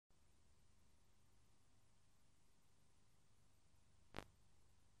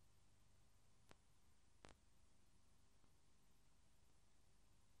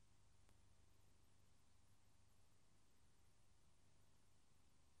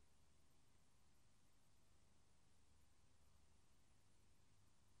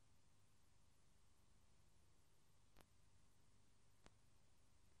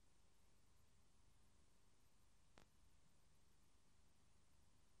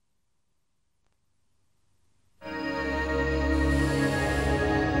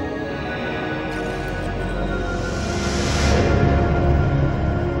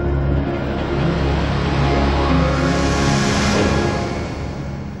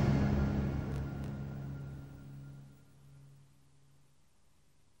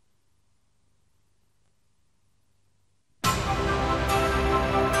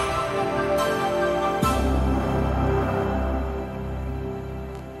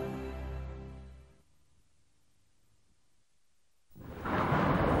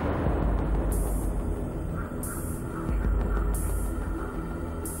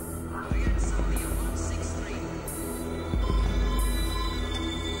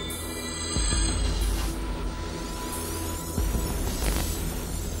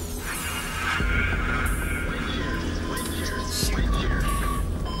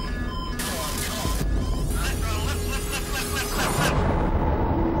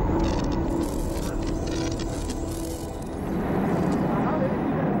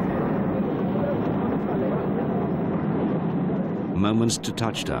moments to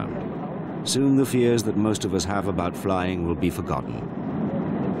touchdown. Soon the fears that most of us have about flying will be forgotten.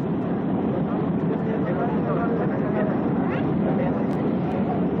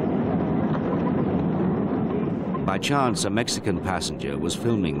 By chance, a Mexican passenger was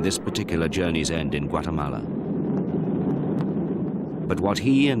filming this particular journey's end in Guatemala. But what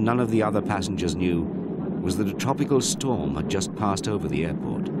he and none of the other passengers knew was that a tropical storm had just passed over the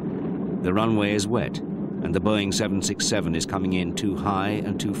airport. The runway is wet, and the Boeing 767 is coming in too high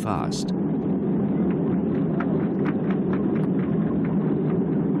and too fast.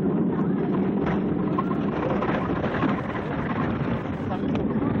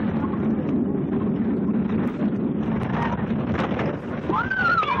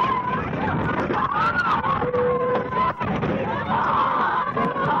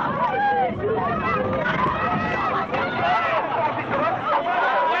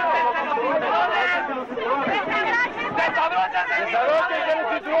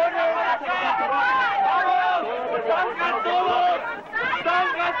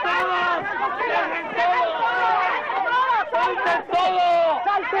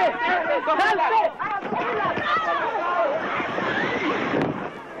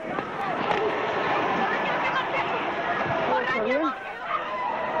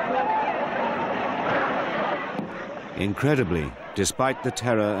 Incredibly, despite the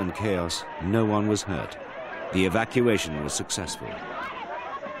terror and chaos, no one was hurt. The evacuation was successful.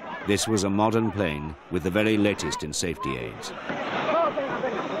 This was a modern plane with the very latest in safety aids.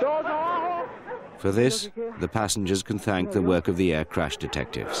 For this, the passengers can thank the work of the air crash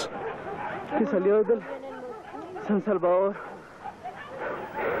detectives. San Salvador.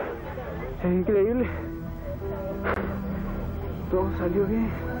 Es increíble. Todo salió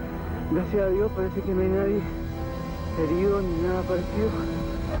bien. Gracias a Dios, parece que no hay nadie herido ni nada parecido.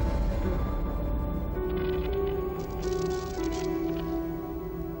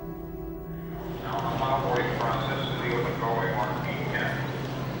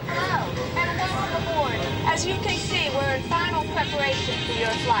 As you can see, we're in final preparation for your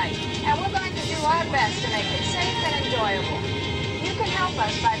flight, and we're going to do our best to make it safe and enjoyable. You can help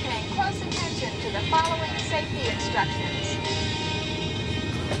us by paying close attention to the following safety instructions.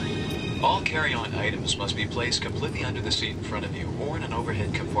 All carry-on items must be placed completely under the seat in front of you or in an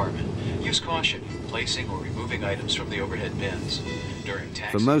overhead compartment. Use caution placing or removing items from the overhead bins.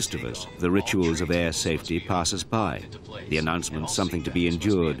 For most of us, the rituals of air safety pass us by. The announcement, something to be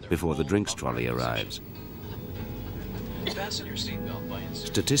endured before the drinks trolley arrives.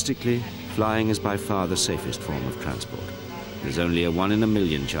 Statistically, flying is by far the safest form of transport. There's only a 1 in a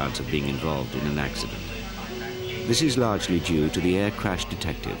million chance of being involved in an accident. This is largely due to the air crash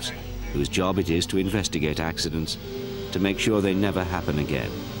detectives, whose job it is to investigate accidents to make sure they never happen again.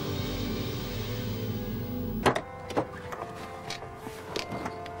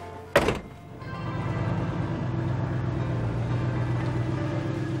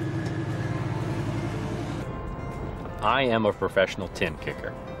 I am a professional tin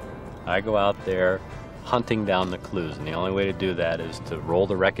kicker. I go out there hunting down the clues, and the only way to do that is to roll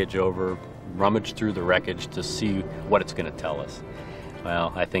the wreckage over, rummage through the wreckage to see what it's going to tell us.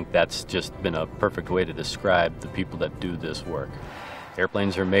 Well, I think that's just been a perfect way to describe the people that do this work.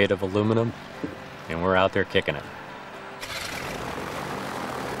 Airplanes are made of aluminum, and we're out there kicking it.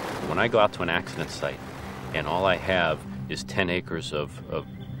 When I go out to an accident site, and all I have is 10 acres of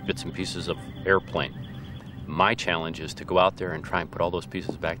bits and pieces of airplane, my challenge is to go out there and try and put all those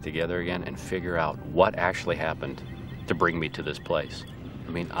pieces back together again and figure out what actually happened to bring me to this place.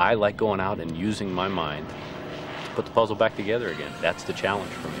 I mean, I like going out and using my mind to put the puzzle back together again. That's the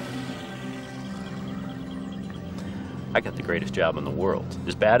challenge for me. I got the greatest job in the world.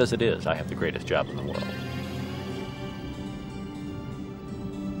 As bad as it is, I have the greatest job in the world.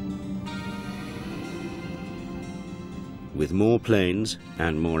 With more planes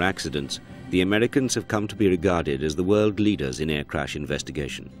and more accidents, the Americans have come to be regarded as the world leaders in air crash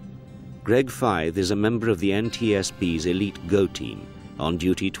investigation. Greg Fythe is a member of the NTSB's elite GO team, on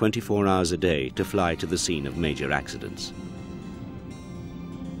duty 24 hours a day to fly to the scene of major accidents.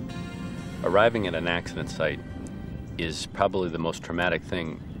 Arriving at an accident site is probably the most traumatic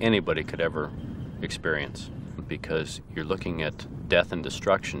thing anybody could ever experience, because you're looking at death and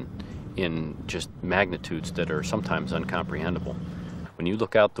destruction in just magnitudes that are sometimes incomprehensible. When you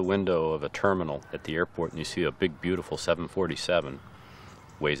look out the window of a terminal at the airport and you see a big, beautiful 747,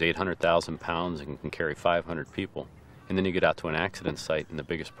 weighs 800,000 pounds and can carry 500 people, and then you get out to an accident site and the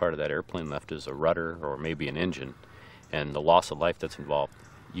biggest part of that airplane left is a rudder or maybe an engine, and the loss of life that's involved,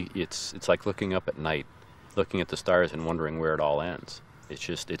 it's like looking up at night, looking at the stars and wondering where it all ends.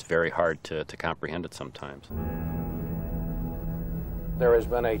 It's very hard to comprehend it sometimes. There has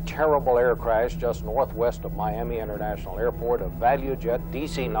been a terrible air crash just northwest of Miami International Airport, a ValueJet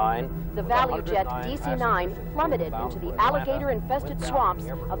DC-9. The ValueJet DC-9 plummeted into the alligator-infested swamps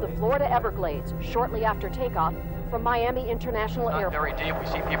of the Florida Everglades shortly after takeoff from Miami International Airport. Very deep. We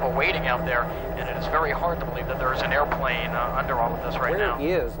see people waiting out there, and it is very hard to believe that there is an airplane under all of this right now.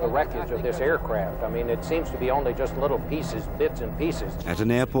 Where is the wreckage of this aircraft? I mean, it seems to be only just little pieces, bits and pieces. At an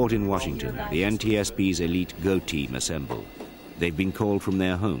airport in Washington, the NTSB's elite GO team assemble. They've been called from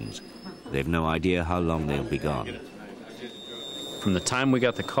their homes. They've no idea how long they'll be gone. From the time we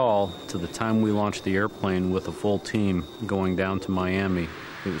got the call to the time we launched the airplane with a full team going down to Miami,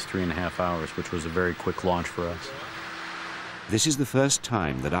 it was 3.5 hours, which was a very quick launch for us. This is the first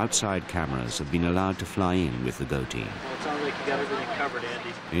time that outside cameras have been allowed to fly in with the GO team. Well, it sounds like you got everything covered, Andy.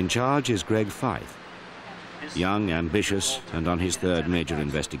 In charge is Greg Fife, young, ambitious, and on his third major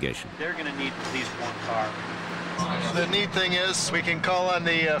investigation. They're going to need at least one car. The neat thing is we can call on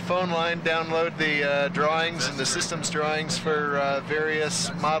the phone line, download the drawings and the systems drawings for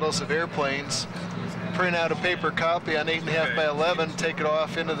various models of airplanes, print out a paper copy on 8.5 by 11, take it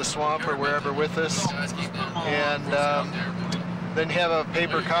off into the swamp or wherever with us, and then you have a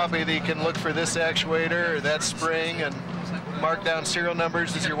paper copy that you can look for this actuator or that spring and mark down serial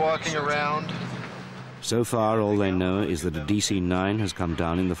numbers as you're walking around. So far, all they know is that a DC-9 has come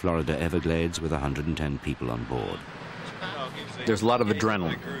down in the Florida Everglades with 110 people on board. There's a lot of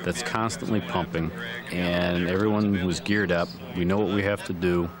adrenaline that's constantly pumping, and everyone was geared up. We know what we have to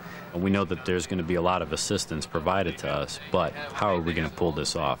do. We know that there's going to be a lot of assistance provided to us, but how are we going to pull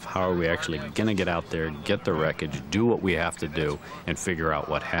this off? How are we actually going to get out there, get the wreckage, do what we have to do, and figure out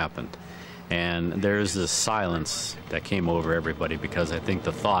what happened? And there's this silence that came over everybody because I think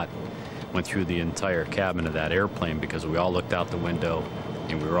the thought went through the entire cabin of that airplane because we all looked out the window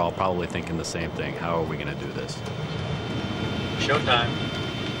and we were all probably thinking the same thing. How are we going to do this? Showtime.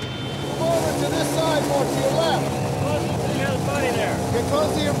 Come over to this side, more to your left. Close to the other buddy there. Get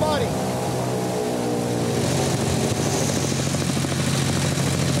close to your buddy.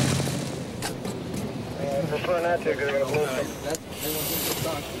 I prefer not to because they're going to blow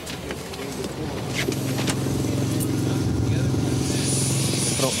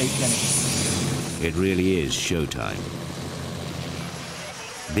It really is showtime.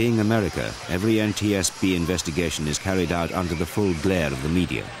 Being America, every NTSB investigation is carried out under the full glare of the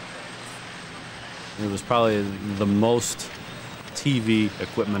media. It was probably the most TV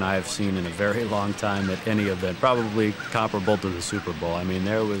equipment I have seen in a very long time at any event, probably comparable to the Super Bowl. I mean,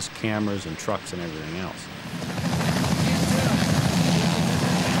 there was cameras and trucks and everything else.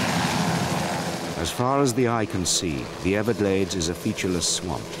 As far as the eye can see, the Everglades is a featureless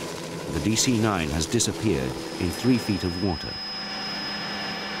swamp. The DC-9 has disappeared in 3 feet of water.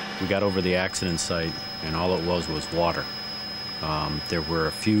 We got over the accident site, and all it was water. There were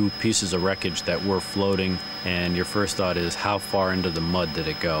a few pieces of wreckage that were floating, and your first thought is, how far into the mud did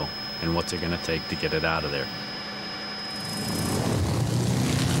it go, and what's it going to take to get it out of there?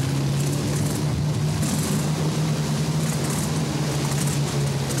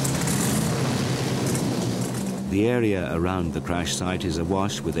 The area around the crash site is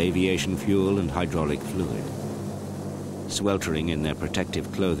awash with aviation fuel and hydraulic fluid. Sweltering in their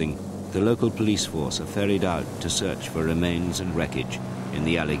protective clothing, the local police force are ferried out to search for remains and wreckage in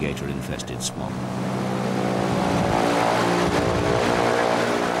the alligator-infested swamp.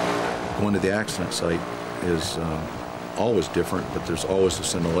 Going to the accident site is always different, but there's always the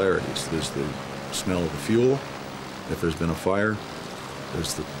similarities. There's the smell of the fuel. If there's been a fire,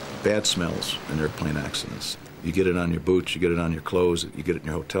 there's the bad smells in airplane accidents. You get it on your boots, you get it on your clothes, you get it in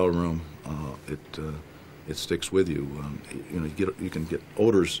your hotel room. It sticks with you. You can get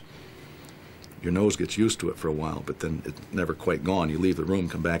odors. Your nose gets used to it for a while, but then it's never quite gone. You leave the room,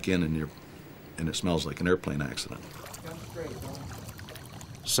 come back in, and it smells like an airplane accident.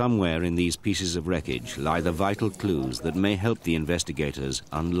 Somewhere in these pieces of wreckage lie the vital clues that may help the investigators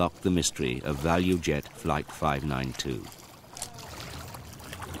unlock the mystery of ValueJet Flight 592.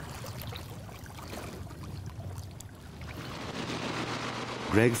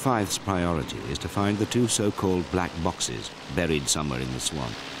 Greg Fife's priority is to find the 2 so-called black boxes buried somewhere in the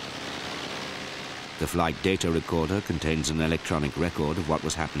swamp. The flight data recorder contains an electronic record of what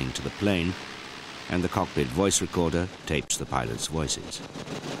was happening to the plane, and the cockpit voice recorder tapes the pilots' voices.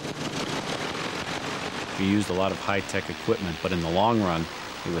 We used a lot of high-tech equipment, but in the long run,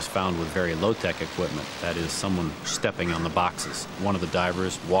 it was found with very low-tech equipment. That is, someone stepping on the boxes. One of the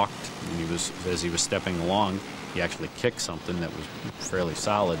divers walked, and as he was stepping along, he actually kicked something that was fairly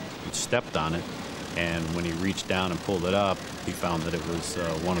solid. He stepped on it, and when he reached down and pulled it up, he found that it was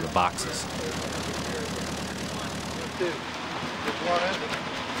one of the boxes. What is it?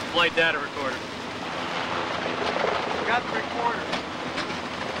 Flight data recorder. Got the recorder.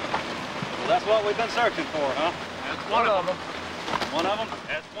 Well, that's what we've been searching for, huh? That's one of them. One of them?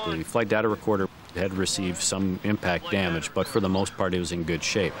 That's one. The flight data recorder had received some impact damage, but for the most part it was in good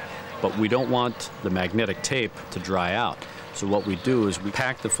shape. But we don't want the magnetic tape to dry out. So what we do is we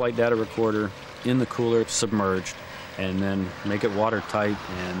pack the flight data recorder in the cooler, submerged, and then make it watertight,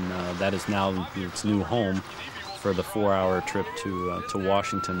 and that is now its new home for the 4-hour trip to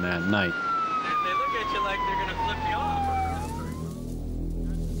Washington that night. They look at you like they're going to flip you off.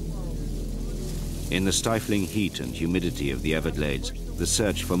 In the stifling heat and humidity of the Everglades, the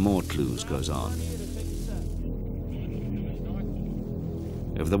search for more clues goes on.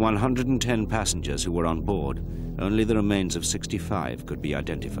 Of the 110 passengers who were on board, only the remains of 65 could be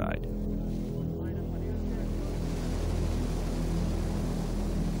identified.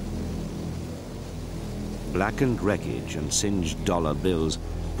 Blackened wreckage and singed dollar bills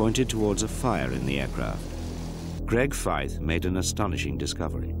pointed towards a fire in the aircraft. Greg Fythe made an astonishing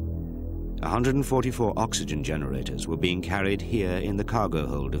discovery. 144 oxygen generators were being carried here in the cargo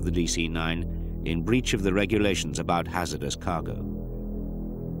hold of the DC-9 in breach of the regulations about hazardous cargo.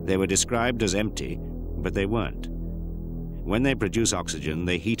 They were described as empty, but they weren't. When they produce oxygen,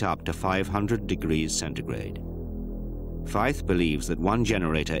 they heat up to 500 degrees centigrade. Fythe believes that one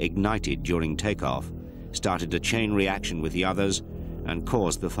generator ignited during takeoff, started a chain reaction with the others, and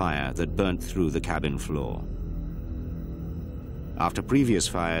caused the fire that burnt through the cabin floor. After previous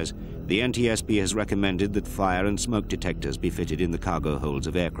fires, the NTSB has recommended that fire and smoke detectors be fitted in the cargo holds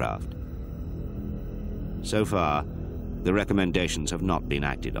of aircraft. So far, the recommendations have not been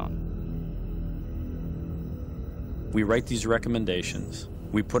acted on. We write these recommendations.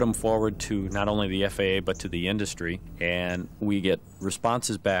 We put them forward to not only the FAA but to the industry, and we get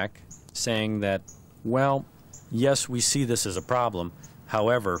responses back saying that, well, yes, we see this as a problem.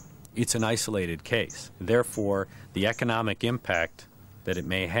 However, it's an isolated case. Therefore, the economic impact that it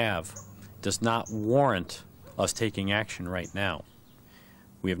may have does not warrant us taking action right now.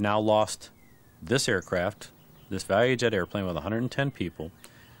 We have now lost this aircraft, this ValueJet airplane with 110 people,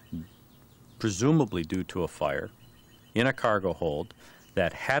 presumably due to a fire, in a cargo hold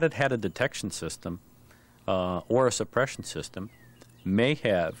that, had it had a detection system or a suppression system, may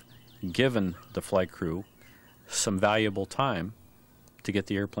have given the flight crew some valuable time to get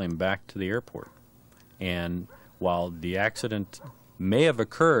the airplane back to the airport. And while the accident may have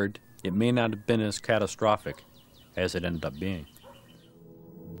occurred, it may not have been as catastrophic as it ended up being.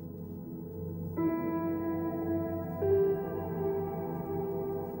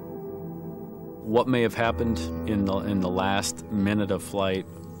 What may have happened in the last minute of flight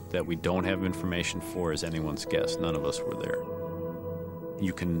that we don't have information for is anyone's guess. None of us were there.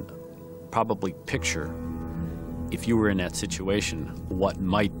 You can probably picture, if you were in that situation, what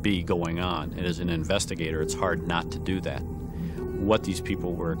might be going on. And as an investigator, it's hard not to do that. What these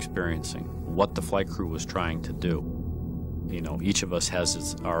people were experiencing, what the flight crew was trying to do. You know, each of us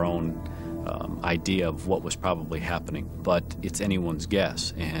has our own idea of what was probably happening, but it's anyone's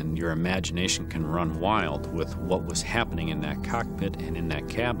guess, and your imagination can run wild with what was happening in that cockpit and in that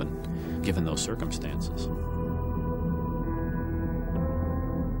cabin, given those circumstances.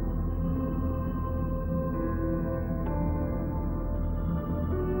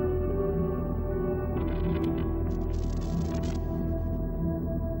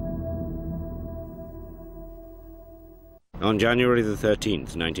 On January the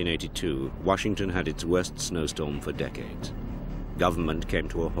 13th, 1982, Washington had its worst snowstorm for decades. Government came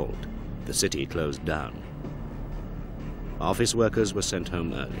to a halt. The city closed down. Office workers were sent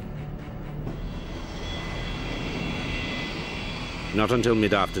home early. Not until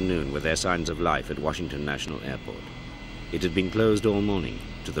mid-afternoon were there signs of life at Washington National Airport. It had been closed all morning,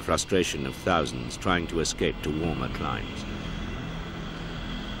 to the frustration of thousands trying to escape to warmer climes.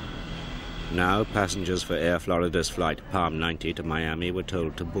 Now, passengers for Air Florida's flight Palm 90 to Miami were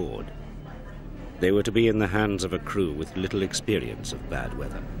told to board. They were to be in the hands of a crew with little experience of bad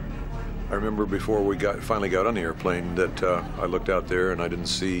weather. I remember before we finally got on the airplane that I looked out there and I didn't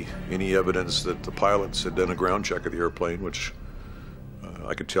see any evidence that the pilots had done a ground check of the airplane, which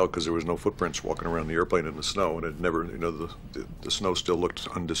I could tell because there was no footprints walking around the airplane in the snow, and it never, you know, the snow still looked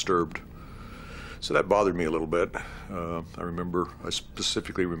undisturbed. So that bothered me a little bit. I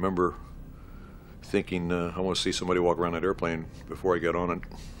specifically remember thinking, I want to see somebody walk around that airplane before I get on it.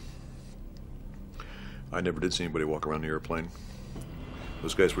 I never did see anybody walk around the airplane.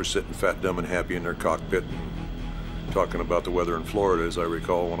 Those guys were sitting fat, dumb, and happy in their cockpit and talking about the weather in Florida, as I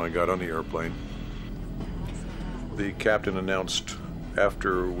recall, when I got on the airplane. The captain announced,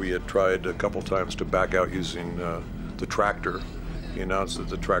 after we had tried a couple times to back out using the tractor he announced that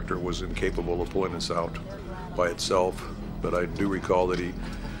the tractor was incapable of pulling us out by itself, but I do recall that he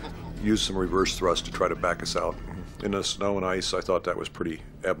used some reverse thrust to try to back us out. In the snow and ice, I thought that was pretty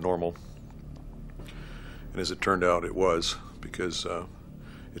abnormal. And as it turned out, it was, because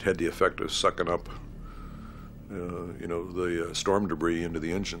it had the effect of sucking up the storm debris into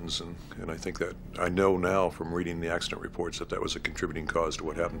the engines, and I think that, I know now from reading the accident reports that that was a contributing cause to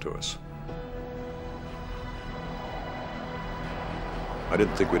what happened to us. I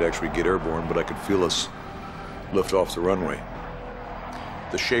didn't think we'd actually get airborne, but I could feel us lift off the runway.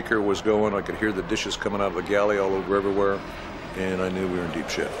 The shaker was going, I could hear the dishes coming out of the galley all over everywhere, and I knew we were in deep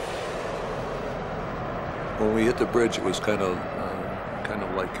shit. When we hit the bridge, it was kind of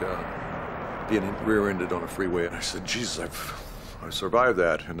like being rear-ended on a freeway, and I said, Jesus, I survived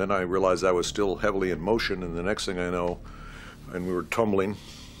that. And then I realized I was still heavily in motion, and the next thing I know, and we were tumbling,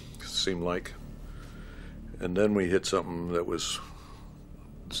 it seemed like, and then we hit something that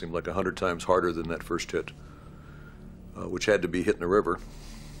seemed like 100 times harder than that first hit, which had to be hitting the river.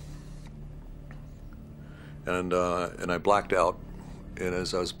 And I blacked out, and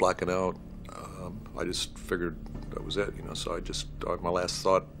as I was blacking out, I just figured that was it, so my last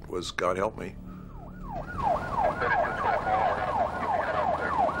thought was, God help me.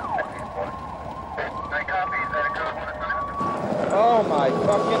 Oh my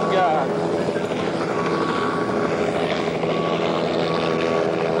fucking God.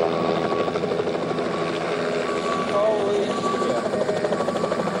 Holy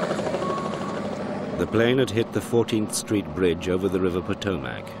shit. The plane had hit the 14th Street Bridge over the River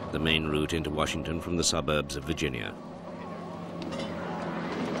Potomac, the main route into Washington from the suburbs of Virginia.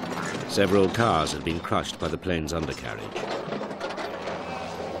 Several cars had been crushed by the plane's undercarriage.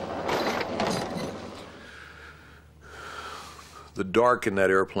 The dark in that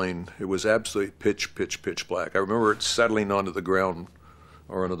airplane, it was absolutely pitch black. I remember it settling onto the ground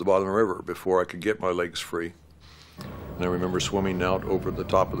or onto the bottom of the river before I could get my legs free. And I remember swimming out over the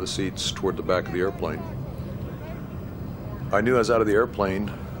top of the seats toward the back of the airplane. I knew I was out of the airplane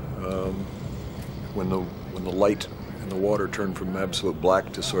when the light in the water turned from absolute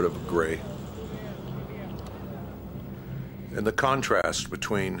black to sort of gray. And the contrast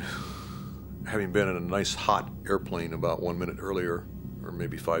between having been in a nice hot airplane about 1 minute earlier, or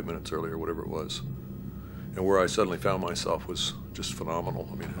maybe 5 minutes earlier, whatever it was, and where I suddenly found myself was just phenomenal.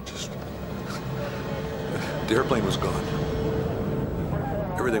 I mean, the airplane was gone.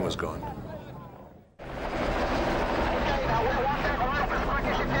 Everything was gone.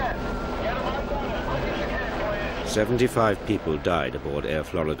 "75 people died aboard Air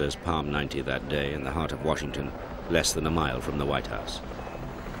Florida's Palm 90 that day in the heart of Washington, less than a mile from the White House.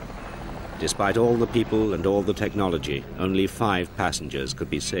 Despite all the people and all the technology, only 5 passengers could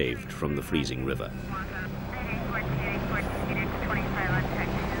be saved from the freezing river.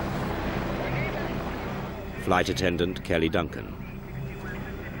 Flight attendant Kelly Duncan.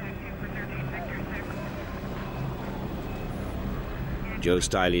 Joe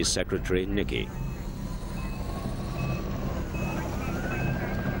Stiley's secretary, Nikki.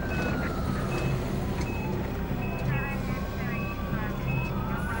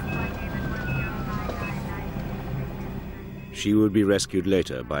 She would be rescued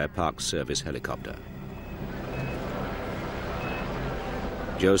later by a Park Service helicopter.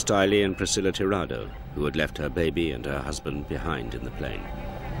 Joe Stiley and Priscilla Tirado, who had left her baby and her husband behind in the plane.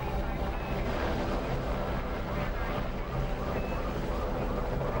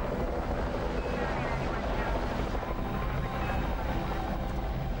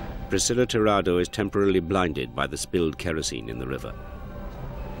 Priscilla Tirado is temporarily blinded by the spilled kerosene in the river.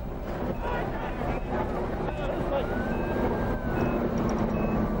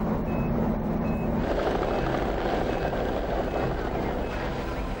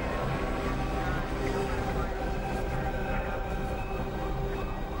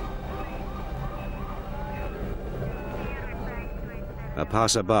 A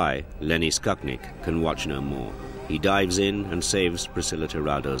passerby, Lenny Skuknik, can watch no more. He dives in and saves Priscilla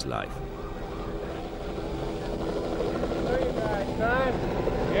Tirado's life.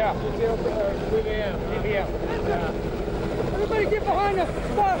 Yeah, everybody get behind the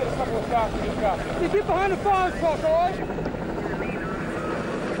fire truck. Get behind the fire truck, all right?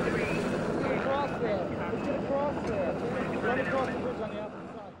 Get across there. Let's get across there. Run across the bridge on the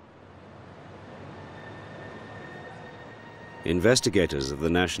opposite side. Investigators of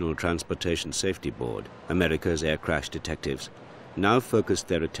the National Transportation Safety Board, America's air crash detectives, now focused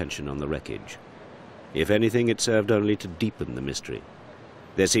their attention on the wreckage. If anything, it served only to deepen the mystery.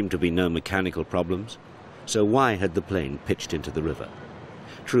 There seemed to be no mechanical problems, so why had the plane pitched into the river?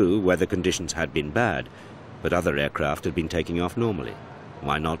 True, weather conditions had been bad, But other aircraft had been taking off normally.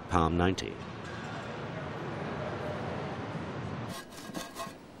 Why not Palm 90?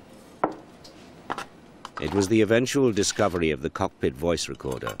 It was the eventual discovery of the cockpit voice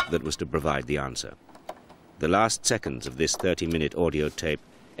recorder that was to provide the answer. The last seconds of this 30-minute audio tape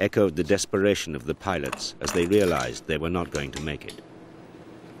echoed the desperation of the pilots as they realized they were not going to make it.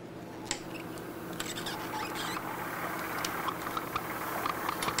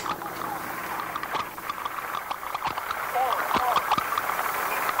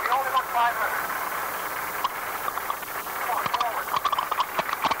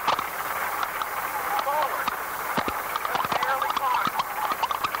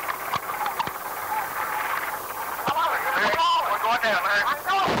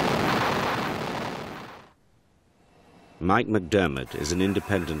 Mike McDermott is an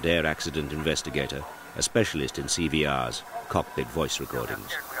independent air accident investigator, a specialist in CVRs, cockpit voice recordings.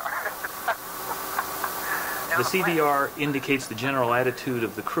 The CVR indicates the general attitude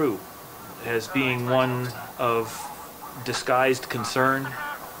of the crew as being one of disguised concern.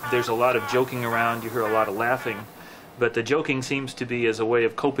 There's a lot of joking around, you hear a lot of laughing, but the joking seems to be as a way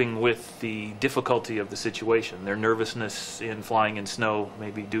of coping with the difficulty of the situation. Their nervousness in flying in snow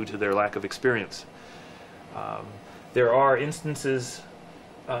may be due to their lack of experience. There are instances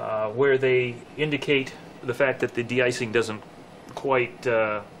where they indicate the fact that the de-icing doesn't quite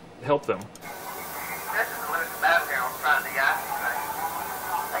help them. This is the Lewis battleground on trying to de-ice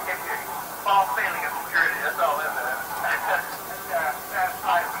things. That gives you a false feeling of security, that's all it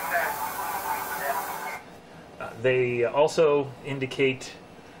is. They also indicate,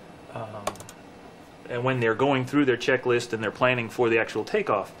 and when they're going through their checklist and they're planning for the actual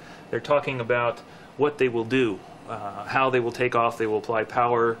takeoff, they're talking about what they will do. How they will take off. They will apply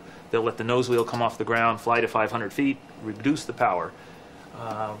power. They'll let the nose wheel come off the ground, fly to 500 feet, reduce the power.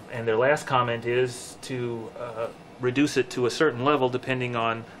 And their last comment is to reduce it to a certain level depending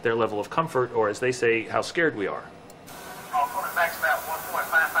on their level of comfort, or as they say, how scared we are.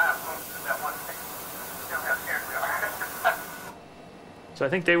 So I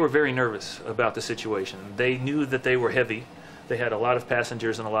think they were very nervous about the situation. They knew that they were heavy. They had a lot of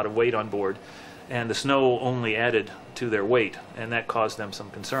passengers and a lot of weight on board. And the snow only added to their weight, and that caused them some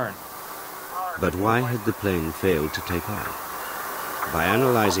concern. But why had the plane failed to take off? By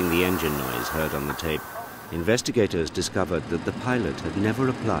analyzing the engine noise heard on the tape, investigators discovered that the pilot had never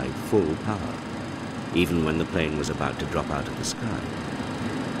applied full power, even when the plane was about to drop out of the sky.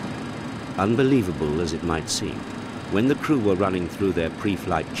 Unbelievable as it might seem, when the crew were running through their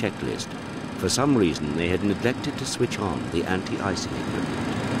pre-flight checklist, for some reason they had neglected to switch on the anti-icing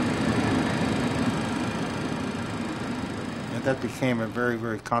equipment. That became a very,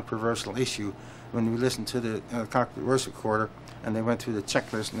 very controversial issue when we listened to the cockpit voice recorder and they went through the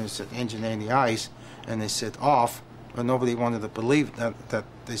checklist and they said engine anti-ice and they said off, but nobody wanted to believe that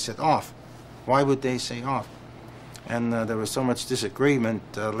they said off. Why would they say off? And there was so much disagreement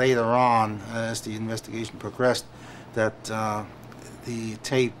later on as the investigation progressed that the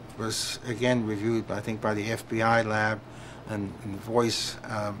tape was again reviewed, I think, by the FBI lab and voice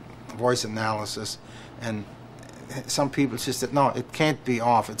analysis, and some people insisted, no, it can't be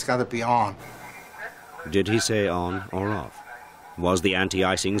off, it's got to be on. Did he say on or off? Was the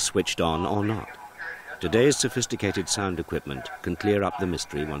anti-icing switched on or not? Today's sophisticated sound equipment can clear up the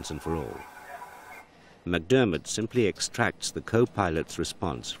mystery once and for all. McDermott simply extracts the co-pilot's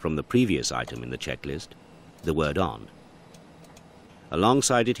response from the previous item in the checklist, the word on.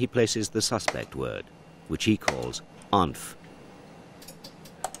 Alongside it he places the suspect word, which he calls onf.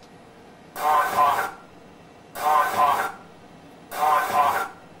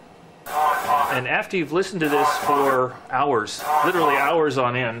 And after you've listened to this for hours, literally hours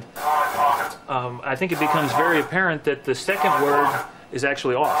on end, I think it becomes very apparent that the second word is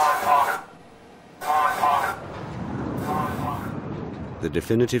actually off. The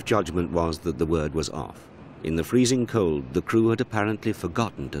definitive judgment was that the word was off. In the freezing cold, the crew had apparently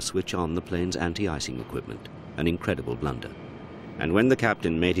forgotten to switch on the plane's anti-icing equipment, an incredible blunder. And when the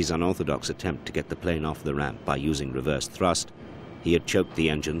captain made his unorthodox attempt to get the plane off the ramp by using reverse thrust, he had choked the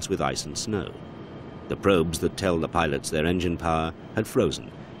engines with ice and snow. The probes that tell the pilots their engine power had frozen,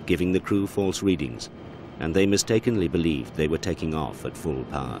 giving the crew false readings, and they mistakenly believed they were taking off at full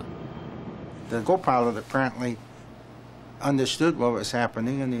power. The co-pilot apparently understood what was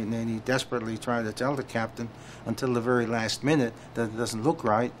happening, and he desperately tried to tell the captain until the very last minute that it doesn't look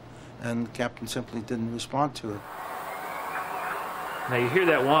right, and the captain simply didn't respond to it. Now you hear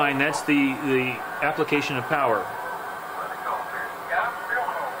that whine, that's the application of power.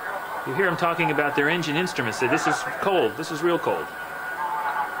 You hear them talking about their engine instruments, say this is cold, this is real cold.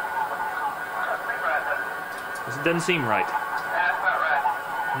 It doesn't seem right. That's not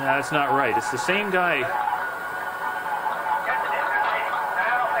right. No, that's not right. It's the same guy.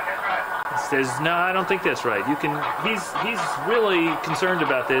 Says, no, I don't think that's right. He's really concerned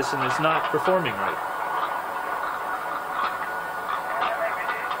about this and it's not performing right.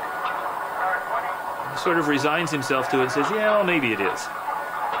 He sort of resigns himself to it and says, yeah, well, maybe it is.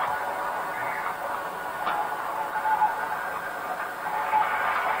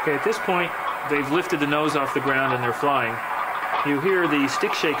 Okay, at this point, they've lifted the nose off the ground and they're flying. You hear the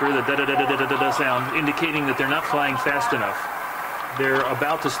stick shaker, the da-da-da-da-da-da-da sound, indicating that they're not flying fast enough. They're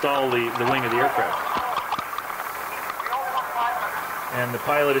about to stall the wing of the aircraft. And the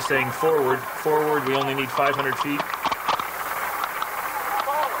pilot is saying, forward, forward, we only need 500 feet.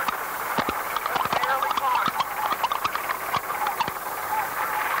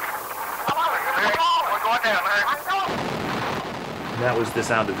 That was the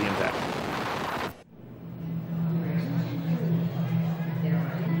sound of the impact.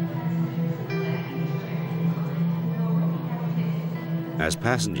 As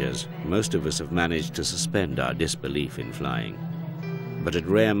passengers, most of us have managed to suspend our disbelief in flying. But at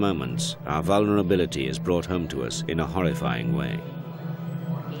rare moments, our vulnerability is brought home to us in a horrifying way.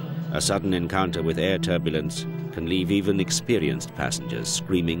 A sudden encounter with air turbulence can leave even experienced passengers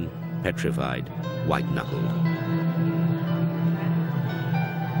screaming, petrified, white-knuckled.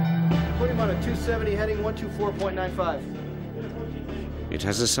 Put him on a 270 heading 124.95. It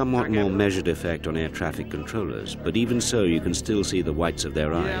has a somewhat more measured effect on air traffic controllers, but even so you can still see the whites of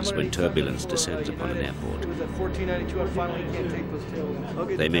their eyes when turbulence descends upon an airport.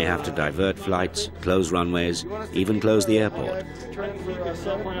 They may have to divert flights, close runways, even close the airport. You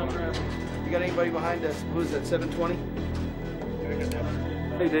got anybody behind us? Who's that, 720?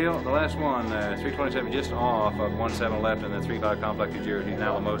 Hey Dale, the last one, 327 just off of 17 left in the 35 complex of Jersey,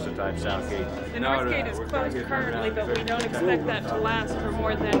 now Alamosa type south gate. The north gate is closed currently, but we don't expect that to last for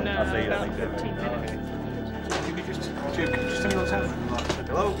more than about 15 minutes. Could you just tell me what's happening?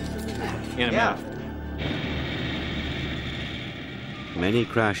 Hello? In a minute. Many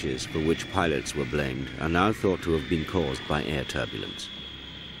crashes for which pilots were blamed are now thought to have been caused by air turbulence.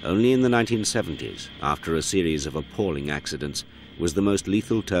 Only in the 1970s, after a series of appalling accidents, was the most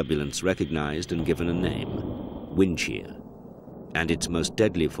lethal turbulence recognized and given a name, wind shear, and its most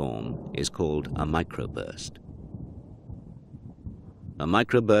deadly form is called a microburst. A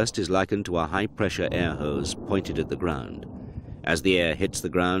microburst is likened to a high-pressure air hose pointed at the ground. As the air hits the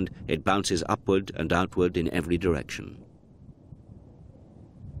ground, it bounces upward and outward in every direction.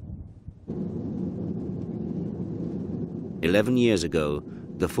 "11 years ago,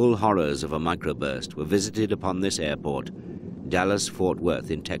 the full horrors of a microburst were visited upon this airport, Dallas-Fort Worth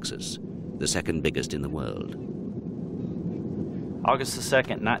in Texas, the second biggest in the world. August the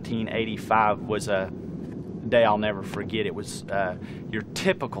 2nd, 1985 was a day I'll never forget. It was your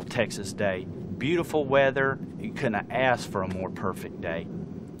typical Texas day. Beautiful weather. You couldn't have asked for a more perfect day.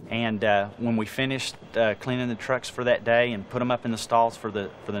 And when we finished cleaning the trucks for that day and put them up in the stalls for the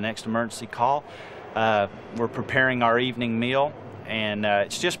next emergency call, we're preparing our evening meal, and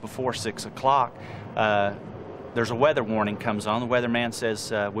it's just before 6 o'clock. There's a weather warning comes on. The weatherman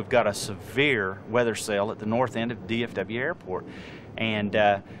says we've got a severe weather cell at the north end of DFW Airport. And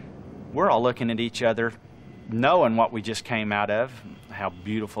we're all looking at each other, knowing what we just came out of, how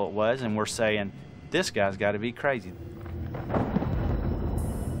beautiful it was, and we're saying, this guy's got to be crazy.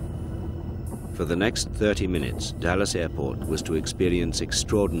 For the next 30 minutes, Dallas Airport was to experience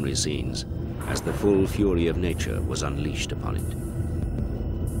extraordinary scenes as the full fury of nature was unleashed upon it.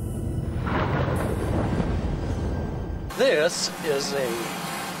 This is a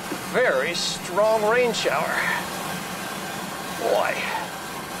very strong rain shower. Boy.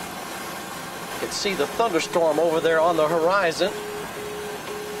 You can see the thunderstorm over there on the horizon.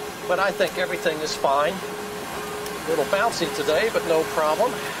 But I think everything is fine. A little bouncy today, but no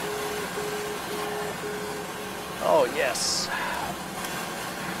problem. Oh, yes.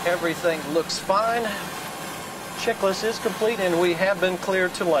 Everything looks fine. Checklist is complete, and we have been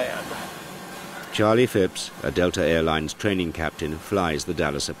cleared to land. Charlie Phipps, a Delta Airlines training captain, flies the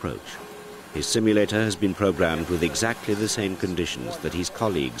Dallas approach. His simulator has been programmed with exactly the same conditions that his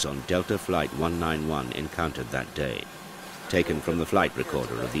colleagues on Delta Flight 191 encountered that day, taken from the flight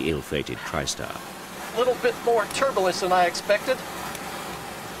recorder of the ill-fated TriStar. A little bit more turbulence than I expected.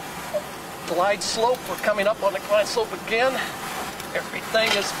 Glide slope, we're coming up on the glide slope again. Everything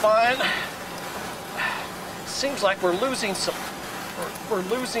is fine. Seems like we're losing some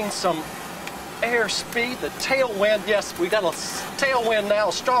airspeed. The tailwind, yes, we got a tailwind now,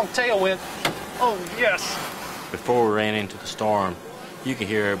 a strong tailwind. Oh, yes. Before we ran into the storm, You could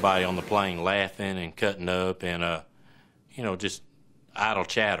hear everybody on the plane laughing and cutting up and, you know, just idle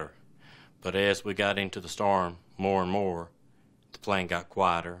chatter. But as we got into the storm more and more, the plane got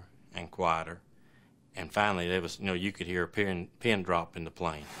quieter and quieter. And finally, there was, you know, you could hear a pin drop in the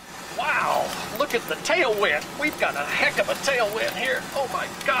plane. Wow, look at the tailwind. We've got a heck of a tailwind here. Oh my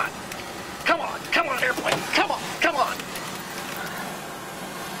God. Come on, airplane. Come on.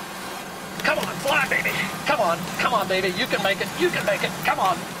 Come on, fly, baby. Come on, baby. You can make it. Come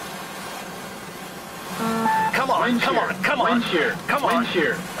on. Come on. Wind shear. Come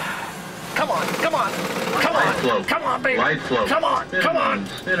on, baby. Wide flow. Come on.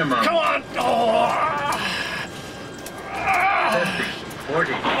 Spin 'em up. Come on. Oh. 50,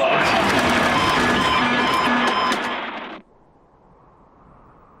 40.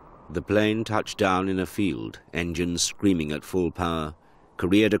 The plane touched down in a field, engines screaming at full power,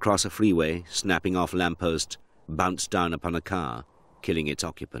 careered across a freeway, snapping off lampposts, bounced down upon a car, killing its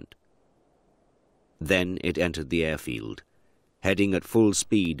occupant. Then it entered the airfield, heading at full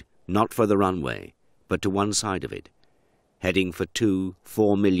speed, not for the runway, but to one side of it, heading for 2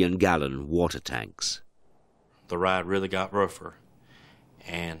 4-million-gallon water tanks. The ride really got rougher,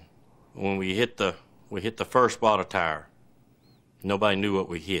 and when we hit the first water tower, nobody knew what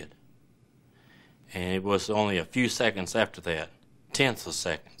we hit. And it was only a few seconds after that, tenths of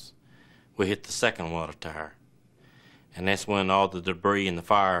seconds, we hit the second water tower. And that's when all the debris and the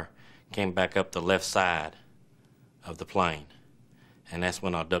fire came back up the left side of the plane. And that's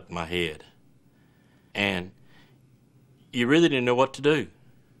when I ducked my head. And you really didn't know what to do.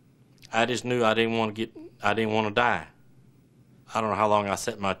 I just knew I didn't want to die. I don't know how long I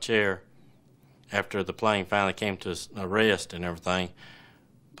sat in my chair after the plane finally came to a rest and everything,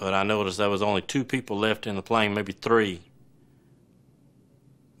 but I noticed there was only 2 people left in the plane, maybe 3,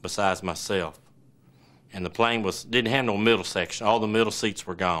 besides myself. And the plane didn't have no middle section. All the middle seats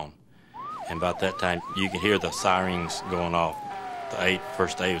were gone. And about that time, you could hear the sirens going off. The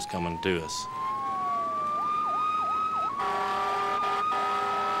first aid was coming to us.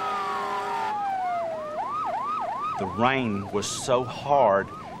 The rain was so hard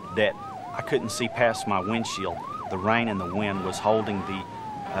that I couldn't see past my windshield. The rain and the wind was holding the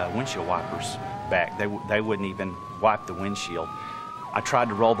windshield wipers back. They wouldn't even wipe the windshield. I tried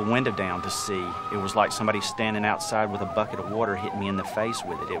to roll the window down to see. It was like somebody standing outside with a bucket of water hitting me in the face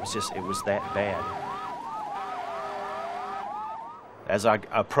with it. It was that bad. As I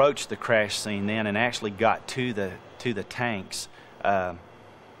approached the crash scene then and actually got to the tanks,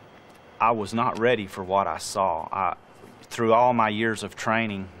 I was not ready for what I saw. Through all my years of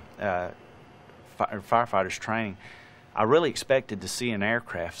training, firefighters training, I really expected to see an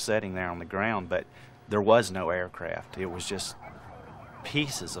aircraft sitting there on the ground, but there was no aircraft. It was just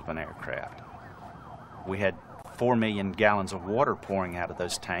pieces of an aircraft. We had 4 million gallons of water pouring out of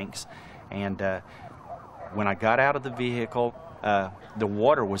those tanks, and when I got out of the vehicle, the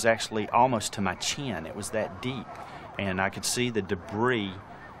water was actually almost to my chin. It was that deep, and I could see the debris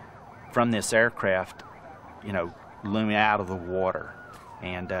from this aircraft, you know, looming out of the water,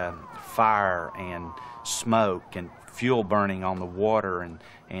 and fire and smoke and fuel burning on the water,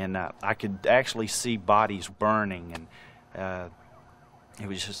 and I could actually see bodies burning, and it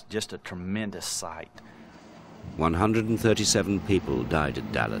was just a tremendous sight. 137 people died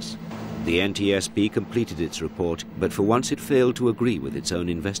at Dallas. The NTSB completed its report, but for once it failed to agree with its own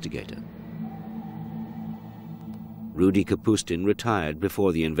investigator. Rudy Kapustin retired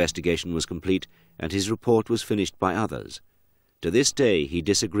before the investigation was complete, and his report was finished by others. To this day, he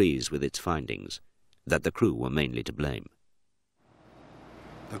disagrees with its findings, that the crew were mainly to blame.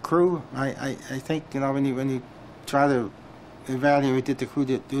 The crew, I think, you know, when you try to evaluate, did the crew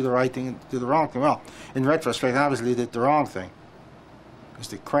do the right thing and do the wrong thing? Well, in retrospect, obviously they did the wrong thing, because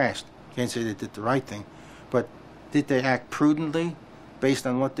they crashed. Can't say they did the right thing. But did they act prudently, based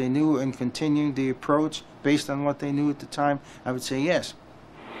on what they knew, and continuing the approach based on what they knew at the time? I would say yes.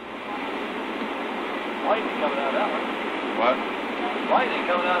 Lightning coming out of that one. What? Lightning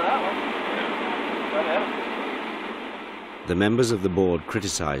coming out of that one. Right ahead. The members of the board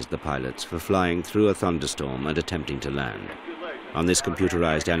criticized the pilots for flying through a thunderstorm and attempting to land. On this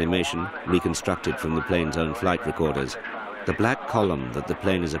computerized animation, reconstructed from the plane's own flight recorders, the black column that the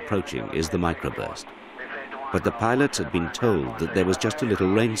plane is approaching is the microburst. But the pilots had been told that there was just a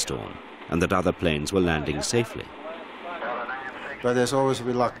little rainstorm and that other planes were landing safely. But there's always a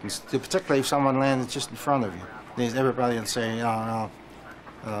reluctance, particularly if someone landed just in front of you. There's everybody will say, no,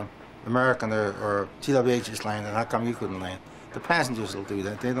 American or TWA just landed, how come you couldn't land? The passengers will do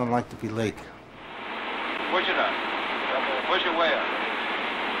that. They don't like to be late. Push it up. Push it way up.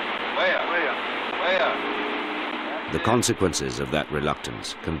 Way up. Way up. Way up. The consequences of that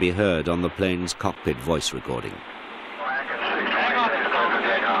reluctance can be heard on the plane's cockpit voice recording.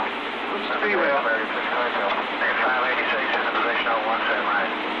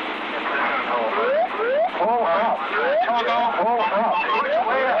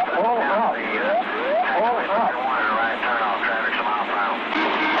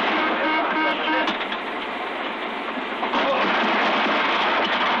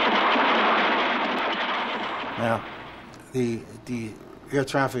 Now, the air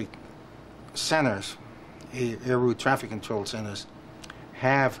traffic centers, air route traffic control centers,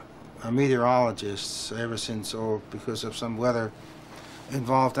 have meteorologists ever since, or because of some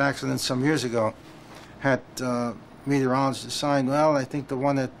weather-involved accidents some years ago, had meteorologists assigned. Well, I think the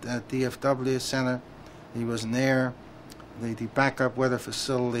one at DFW Center, he wasn't there. The backup weather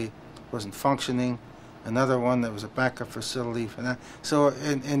facility wasn't functioning. Another one that was a backup facility for that. So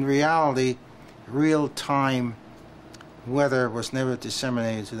in reality, real-time weather was never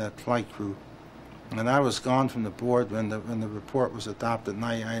disseminated to that flight crew. And I was gone from the board when the report was adopted, and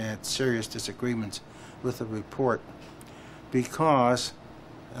I had serious disagreements with the report because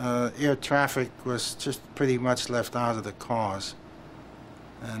air traffic was just pretty much left out of the cause,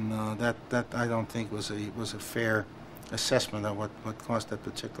 and that I don't think was a fair assessment of what caused that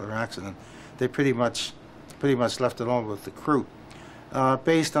particular accident. They pretty much left it all with the crew,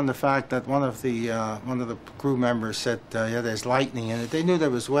 based on the fact that one of the crew members said, "Yeah, there's lightning in it." They knew there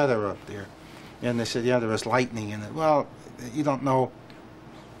was weather up there. And they said, yeah, there was lightning in it. Well, you don't know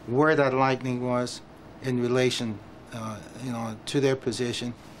where that lightning was in relation, to their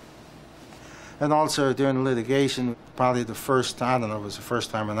position. And also during the litigation, probably the first time, I don't know if it was the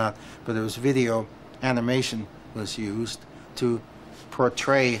first time or not, but there was video animation was used to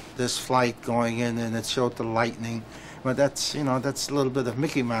portray this flight going in, and it showed the lightning. But that's, that's a little bit of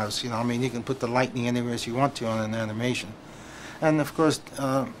Mickey Mouse. I mean, you can put the lightning anywhere you want to on an animation. And of course,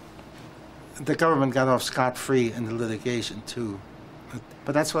 the government got off scot-free in the litigation too,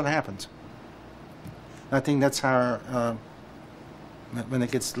 but that's what happens. I think that's how, when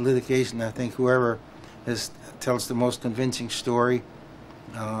it gets to litigation, I think whoever tells the most convincing story,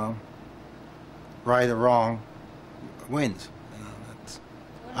 right or wrong, wins.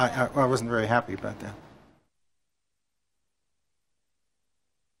 I wasn't very happy about that.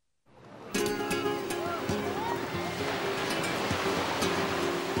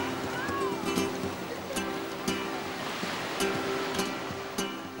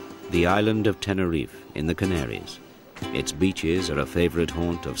 The island of Tenerife in the Canaries. Its beaches are a favorite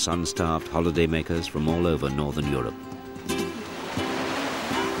haunt of sun-starved holidaymakers from all over Northern Europe.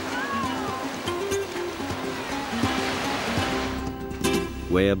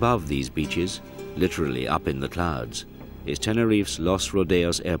 Way above these beaches, literally up in the clouds, is Tenerife's Los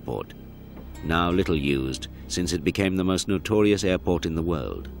Rodeos Airport, now little used since it became the most notorious airport in the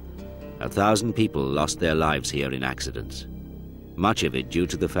world. 1,000 people lost their lives here in accidents. Much of it due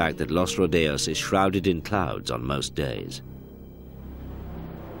to the fact that Los Rodeos is shrouded in clouds on most days.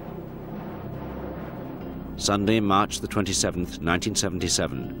 Sunday, March the 27th,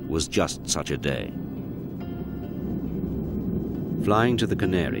 1977, was just such a day. Flying to the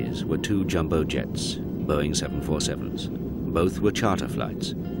Canaries were 2 jumbo jets, Boeing 747s. Both were charter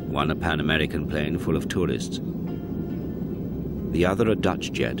flights, one a Pan-American plane full of tourists, the other a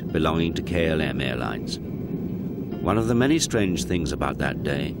Dutch jet belonging to KLM Airlines. One of the many strange things about that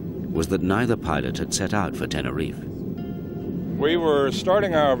day was that neither pilot had set out for Tenerife. We were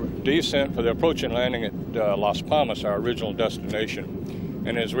starting our descent for the approach and landing at Las Palmas, our original destination.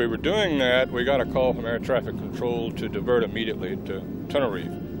 And as we were doing that, we got a call from air traffic control to divert immediately to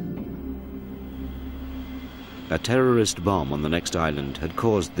Tenerife. A terrorist bomb on the next island had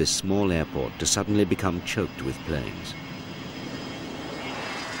caused this small airport to suddenly become choked with planes.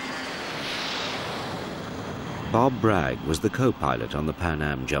 Bob Bragg was the co-pilot on the Pan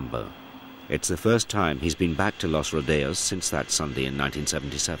Am Jumbo. It's the first time he's been back to Los Rodeos since that Sunday in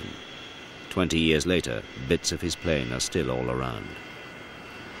 1977. 20 years later, bits of his plane are still all around.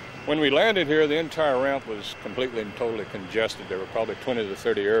 When we landed here, the entire ramp was completely and totally congested. There were probably 20 to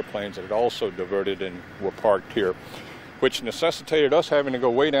 30 airplanes that had also diverted and were parked here, which necessitated us having to go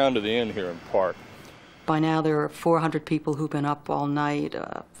way down to the end here and park. By now there are 400 people who've been up all night,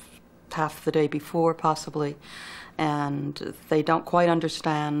 half the day before possibly, and they don't quite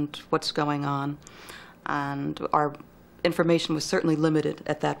understand what's going on. And our information was certainly limited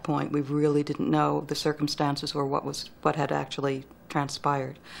at that point. We really didn't know the circumstances or what had actually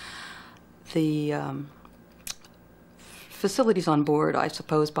transpired. The facilities on board, I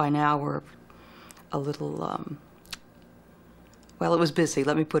suppose by now, were a little, well, it was busy,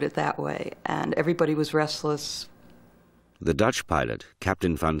 let me put it that way, and everybody was restless, The Dutch pilot,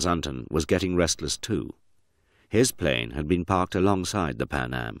 Captain van Zanten, was getting restless too. His plane had been parked alongside the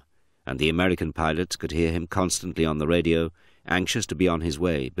Pan Am, and the American pilots could hear him constantly on the radio, anxious to be on his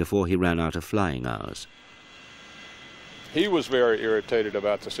way before he ran out of flying hours. He was very irritated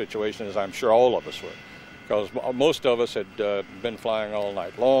about the situation, as I'm sure all of us were, because most of us had been flying all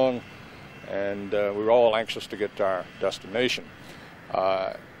night long, and we were all anxious to get to our destination.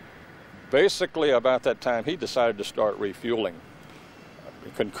 Basically, about that time, he decided to start refueling.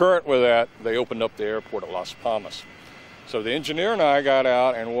 Concurrent with that, they opened up the airport at Las Palmas. So the engineer and I got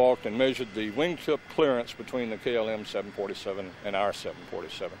out and walked and measured the wingtip clearance between the KLM 747 and our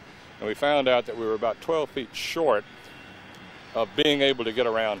 747. And we found out that we were about 12 feet short of being able to get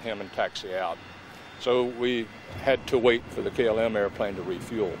around him and taxi out. So we had to wait for the KLM airplane to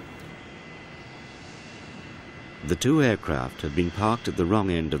refuel. The two aircraft had been parked at the wrong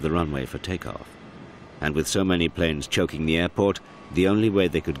end of the runway for takeoff, and with so many planes choking the airport, the only way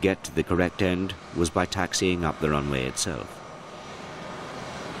they could get to the correct end was by taxiing up the runway itself.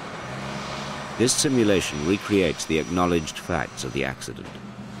 This simulation recreates the acknowledged facts of the accident.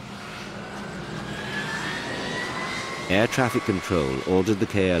 Air traffic control ordered the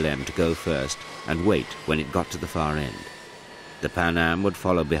KLM to go first and wait when it got to the far end. The Pan Am would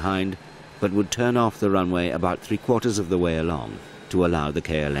follow behind, but would turn off the runway about 3/4 of the way along to allow the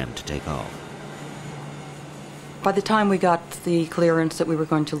KLM to take off. By the time we got the clearance that we were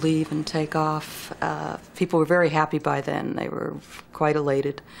going to leave and take off, people were very happy by then. They were quite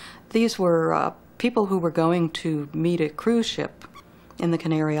elated. These were people who were going to meet a cruise ship in the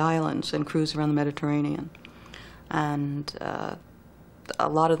Canary Islands and cruise around the Mediterranean. And a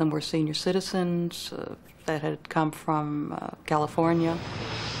lot of them were senior citizens that had come from California.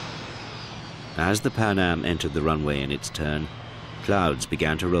 As the Pan Am entered the runway in its turn, clouds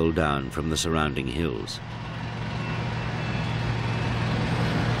began to roll down from the surrounding hills.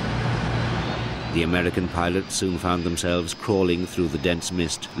 The American pilots soon found themselves crawling through the dense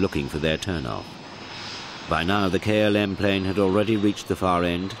mist looking for their turnoff. By now the KLM plane had already reached the far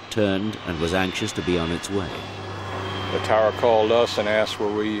end, turned, and was anxious to be on its way. The tower called us and asked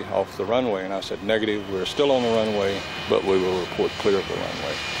were we off the runway, and I said negative, we're still on the runway, but we will report clear of the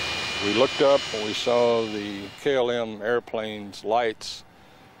runway. We looked up and we saw the KLM airplane's lights,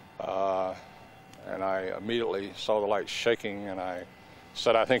 and I immediately saw the lights shaking, and I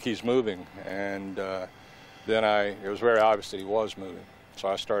said, I think he's moving. And then it was very obvious that he was moving. So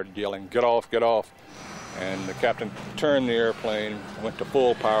I started yelling, get off, get off. And the captain turned the airplane, went to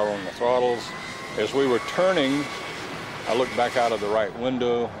full power on the throttles. As we were turning, I looked back out of the right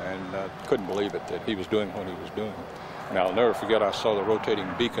window and couldn't believe it, that he was doing what he was doing. And I'll never forget, I saw the rotating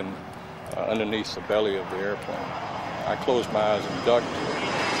beacon underneath the belly of the airplane. I closed my eyes and ducked.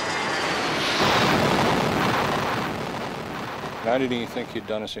 And I didn't even think he'd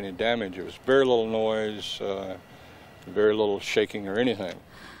done us any damage. It was very little noise, very little shaking or anything.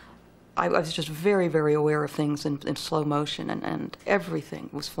 I was just very, very aware of things in slow motion, and everything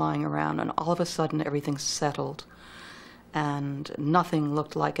was flying around, and all of a sudden everything settled, and nothing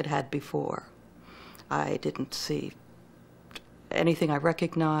looked like it had before. I didn't see anything I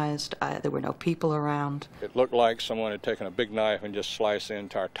recognized. There were no people around. It looked like someone had taken a big knife and just sliced the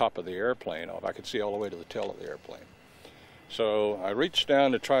entire top of the airplane off. I could see all the way to the tail of the airplane. So I reached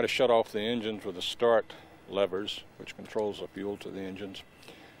down to try to shut off the engines with the start levers, which controls the fuel to the engines.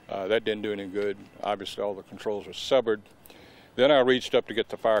 That didn't do any good. Obviously all the controls were severed. Then I reached up to get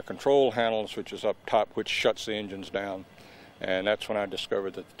the fire control handles, which is up top, which shuts the engines down. And that's when I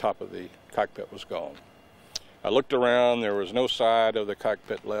discovered that the top of the cockpit was gone. I looked around, there was no side of the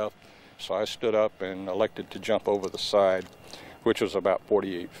cockpit left, so I stood up and elected to jump over the side, which was about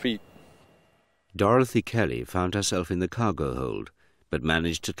 48 feet. Dorothy Kelly found herself in the cargo hold, but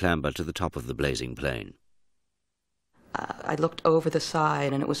managed to clamber to the top of the blazing plane. I looked over the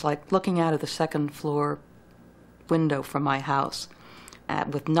side, and it was like looking out of the second floor window from my house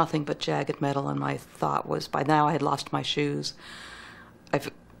with nothing but jagged metal, and my thought was, by now I had lost my shoes.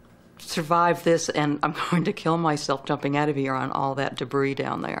 I've survived this, and I'm going to kill myself jumping out of here on all that debris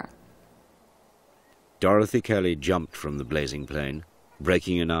down there. Dorothy Kelly jumped from the blazing plane,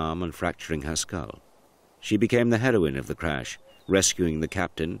 breaking an arm and fracturing her skull. She became the heroine of the crash, rescuing the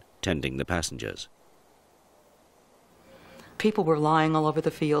captain, tending the passengers. People were lying all over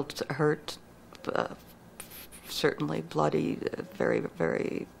the field, hurt, certainly bloody, very,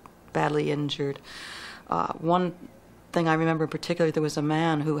 very badly injured. One thing I remember in particular, there was a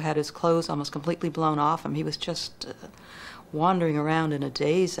man who had his clothes almost completely blown off him. He was just wandering around in a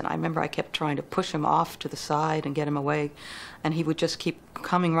daze, and I remember I kept trying to push him off to the side and get him away, and he would just keep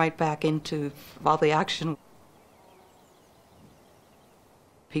coming right back into all the action.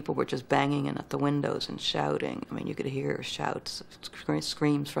 people were just banging in at the windows and shouting. I mean, you could hear shouts,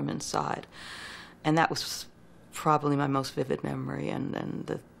 screams from inside. And that was probably my most vivid memory,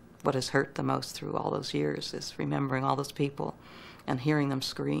 and what has hurt the most through all those years is remembering all those people and hearing them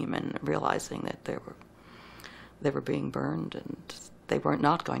scream and realizing that they were being burned and they were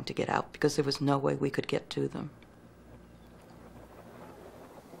not going to get out because there was no way we could get to them.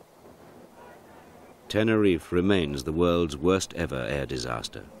 Tenerife remains the world's worst ever air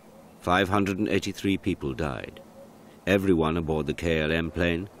disaster. 583 people died. Everyone aboard the KLM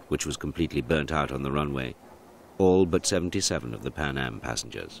plane, which was completely burnt out on the runway, all but 77 of the Pan Am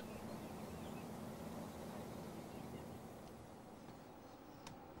passengers.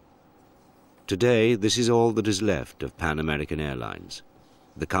 Today, this is all that is left of Pan American Airlines.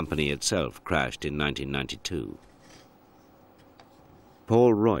 The company itself crashed in 1992.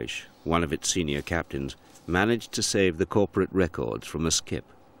 Paul Reusch, one of its senior captains, managed to save the corporate records from a skip.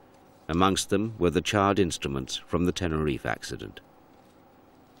 Amongst them were the charred instruments from the Tenerife accident.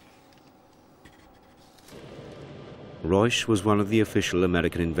 Reusch was one of the official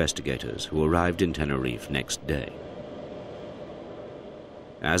American investigators who arrived in Tenerife next day.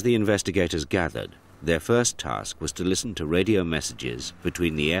 As the investigators gathered, their first task was to listen to radio messages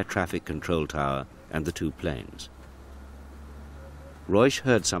between the air traffic control tower and the two planes. Reusch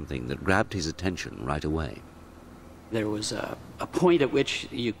heard something that grabbed his attention right away. There was a point at which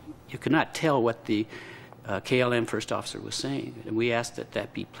you could not tell what the KLM first officer was saying, and we asked that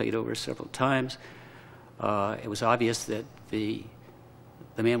that be played over several times. It was obvious that the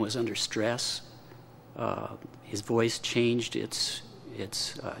man was under stress. His voice changed its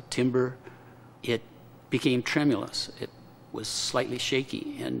timbre. It became tremulous. It was slightly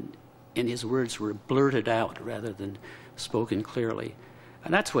shaky, and his words were blurted out rather than spoken clearly.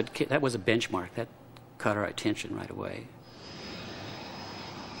 And that was a benchmark. That caught our attention right away.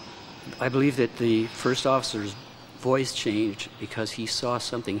 I believe that the first officer's voice changed because he saw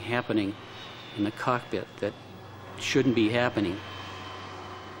something happening in the cockpit that shouldn't be happening.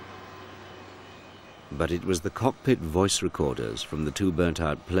 But it was the cockpit voice recorders from the two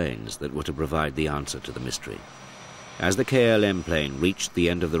burnt-out planes that were to provide the answer to the mystery. As the KLM plane reached the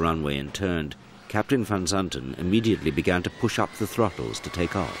end of the runway and turned, Captain Van Zanten immediately began to push up the throttles to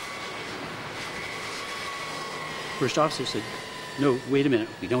take off. First officer said, "No, wait a minute,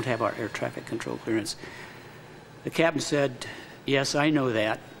 we don't have our air traffic control clearance." The captain said, "Yes, I know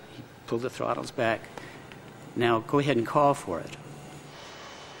that." He pulled the throttles back. "Now go ahead and call for it."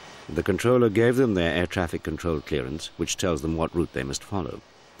 The controller gave them their air traffic control clearance, which tells them what route they must follow.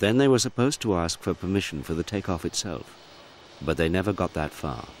 Then they were supposed to ask for permission for the takeoff itself, but they never got that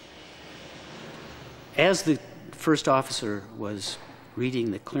far. As the first officer was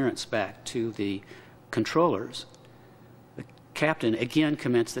reading the clearance back to the controllers, the captain again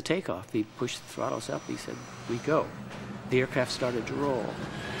commenced the takeoff. He pushed the throttles up. He said, "We go." The aircraft started to roll.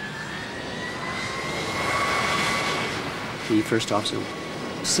 The first officer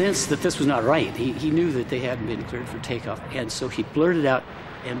sensed that this was not right. He knew that they hadn't been cleared for takeoff, and so he blurted out,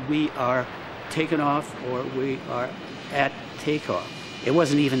 "And we are taken off, or we are at takeoff." It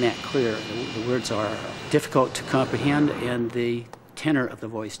wasn't even that clear. The words are difficult to comprehend, and the tenor of the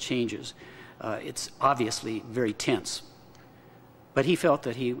voice changes. It's obviously very tense. But he felt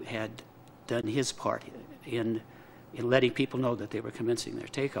that he had done his part in letting people know that they were commencing their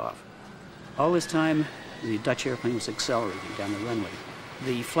takeoff. All this time, the Dutch airplane was accelerating down the runway.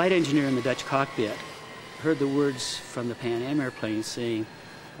 The flight engineer in the Dutch cockpit heard the words from the Pan Am airplane saying,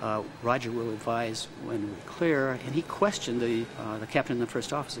 "Roger will advise when we're clear," and he questioned the captain and the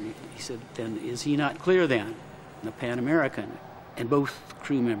first officer. He said, "Then is he not clear then?" And the Pan American and both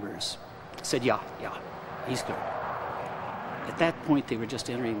crew members said, yeah, he's clear." At that point, they were just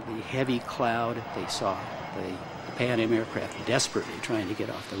entering the heavy cloud. They saw the Pan Am aircraft desperately trying to get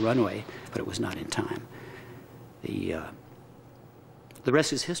off the runway, but it was not in time. The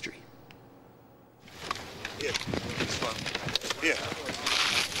rest is history. Yeah, it's fun. Yeah.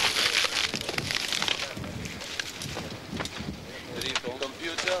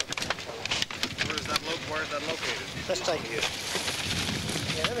 Computer. Where is that located? Let's take it.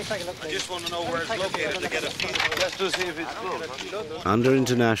 Yeah, let me take a look. I just want to know where it's located to get a feel. Just to see if it's close. Under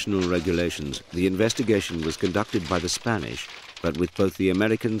international regulations, the investigation was conducted by the Spanish, but with both the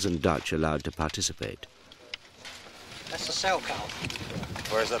Americans and Dutch allowed to participate. That's the cell car.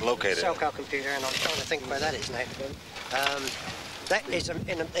 Where is that located? Cell car computer, and I'm trying to think where that is now. That is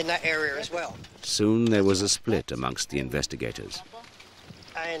in that area as well. Soon there was a split amongst the investigators.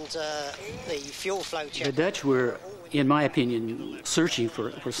 And the fuel flow check. The Dutch were, in my opinion, searching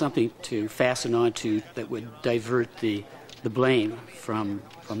for something to fasten onto that would divert the the blame from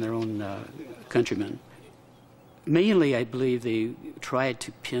their own countrymen. Mainly, I believe they tried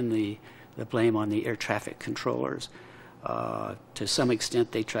to pin the blame on the air traffic controllers. To some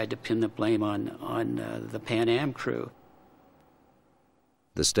extent, they tried to pin the blame on the Pan Am crew.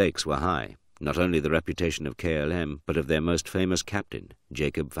 The stakes were high, not only the reputation of KLM, but of their most famous captain,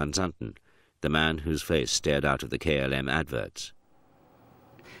 Jacob van Zanten, the man whose face stared out of the KLM adverts.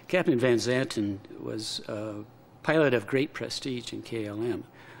 Captain Van Zanten was a pilot of great prestige in KLM.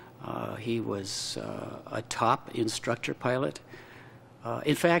 He was a top instructor pilot.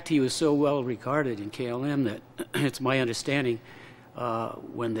 In fact, he was so well regarded in KLM that it's my understanding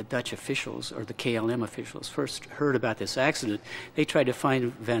when the Dutch officials, or the KLM officials, first heard about this accident, they tried to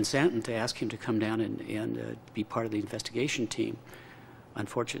find Van Zanten to ask him to come down and be part of the investigation team.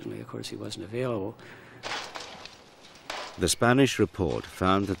 Unfortunately, of course, he wasn't available. The Spanish report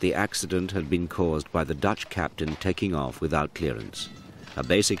found that the accident had been caused by the Dutch captain taking off without clearance, a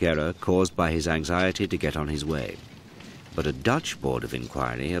basic error caused by his anxiety to get on his way. But a Dutch board of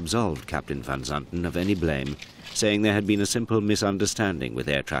inquiry absolved Captain Van Zanten of any blame, saying there had been a simple misunderstanding with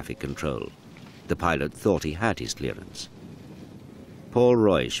air traffic control. The pilot thought he had his clearance. Paul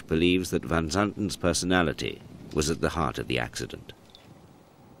Roysch believes that Van Zanten's personality was at the heart of the accident.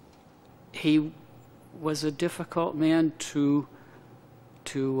 He was a difficult man to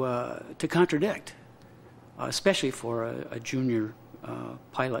contradict, especially for a junior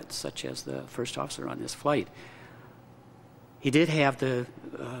pilot such as the first officer on this flight. He did have the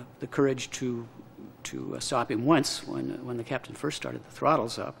courage to stop him once when the captain first started the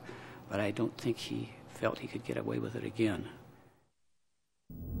throttles up, but I don't think he felt he could get away with it again.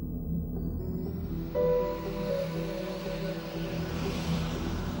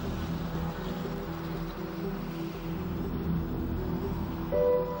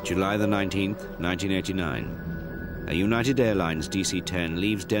 July the 19th, 1989. A United Airlines DC-10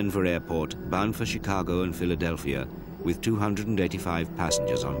 leaves Denver Airport bound for Chicago and Philadelphia with 285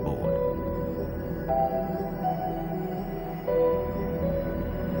 passengers on board.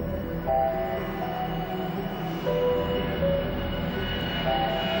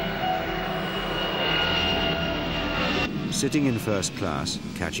 Sitting in first class,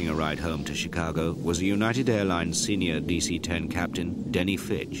 catching a ride home to Chicago, was a United Airlines senior DC-10 captain, Denny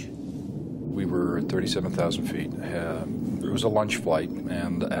Fitch. We were at 37,000 feet. It was a lunch flight,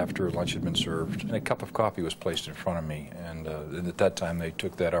 and after lunch had been served, a cup of coffee was placed in front of me, and at that time they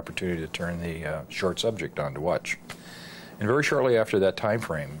took that opportunity to turn the short subject on to watch. And very shortly after that time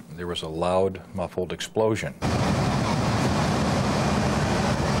frame, there was a loud, muffled explosion.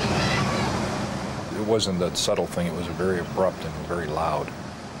 It wasn't a subtle thing, it was very abrupt and very loud.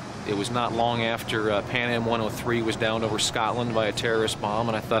 It was not long after Pan Am 103 was downed over Scotland by a terrorist bomb,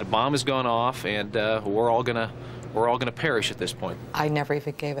 and I thought a bomb has gone off, and we're all gonna perish at this point. I never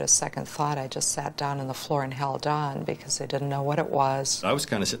even gave it a second thought. I just sat down on the floor and held on because I didn't know what it was. I was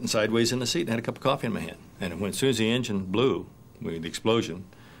kind of sitting sideways in the seat and had a cup of coffee in my hand. And as soon as the engine blew, with the explosion,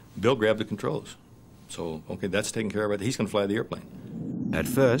 Bill grabbed the controls. So, okay, that's taken care of. He's going to fly the airplane. At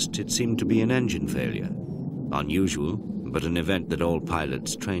first, it seemed to be an engine failure. Unusual, but an event that all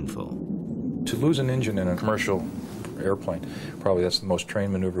pilots train for. To lose an engine in a commercial airplane, probably that's the most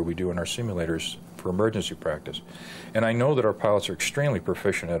trained maneuver we do in our simulators for emergency practice. And I know that our pilots are extremely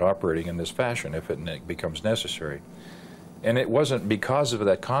proficient at operating in this fashion if it becomes necessary. And it wasn't because of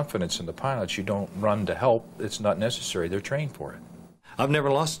that confidence in the pilots. You don't run to help. It's not necessary. They're trained for it. I've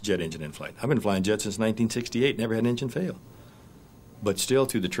never lost a jet engine in flight. I've been flying jets since 1968, never had an engine fail. But still,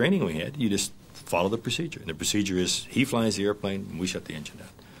 through the training we had, you just follow the procedure. And the procedure is he flies the airplane and we shut the engine down.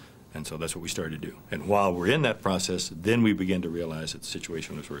 And so that's what we started to do. And while we're in that process, then we begin to realize that the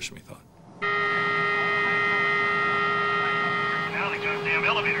situation was worse than we thought. Now the goddamn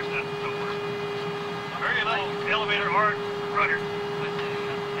elevator's not so work. Very low elevator hard rudder.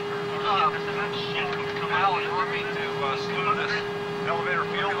 Alan, you want me to smooth this elevator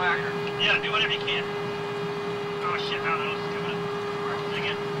field back? Yeah, do whatever you can. Oh shit, now those stupid.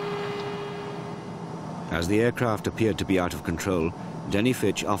 Again. As the aircraft appeared to be out of control, Denny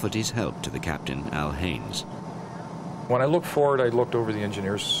Fitch offered his help to the captain, Al Haynes. When I looked forward, I looked over the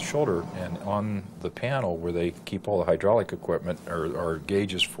engineer's shoulder, and on the panel where they keep all the hydraulic equipment, or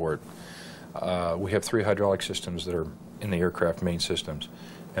gauges for it, we have 3 hydraulic systems that are in the aircraft main systems.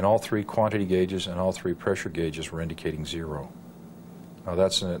 And all 3 quantity gauges and all 3 pressure gauges were indicating 0. Now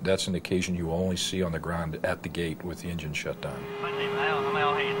that's an occasion you will only see on the ground at the gate with the engine shut down. My name is Al. I'm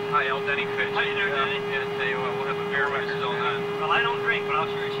Al Haynes. Hi, Al. Denny Fitch. How you doing, Denny? Yeah, tell you what, we'll have a beer record all done. Well, I don't drink, but I'll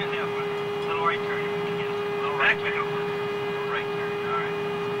sure as shit have one. Little right turn. Little right turn. Little right turn. All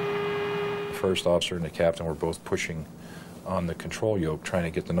right. The first officer and the captain were both pushing on the control yoke trying to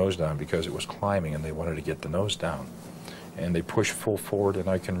get the nose down because it was climbing and they wanted to get the nose down. And they pushed full forward, and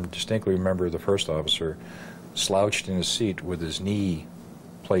I can distinctly remember the first officer slouched in his seat with his knee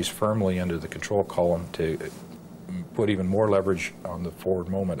placed firmly under the control column to put even more leverage on the forward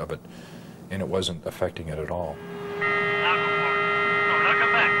moment of it, and it wasn't affecting it at all. Now go forward. No, now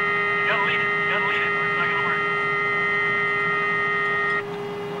come back. You gotta lead it. You gotta lead it, or it's not gonna work.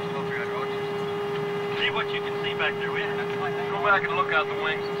 See what you can see back there, will you? Go back and look out the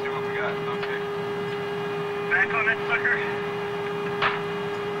wings and see what we got. Okay. Back on that sucker.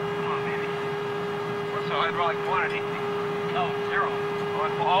 Come on, baby. What's the hydraulic quantity? No, 0.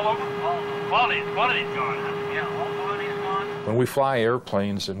 All over? All quantity's gone. Yeah, all quantity's gone. When we fly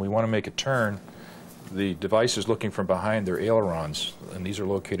airplanes and we want to make a turn, the device is looking from behind their ailerons, and these are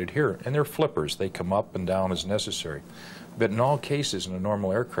located here, and they're flippers. They come up and down as necessary. But in all cases in a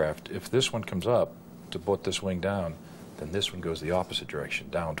normal aircraft, if this one comes up to put this wing down, then this one goes the opposite direction,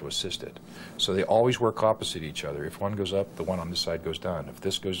 down to assist it. So they always work opposite each other. If one goes up, the one on this side goes down. If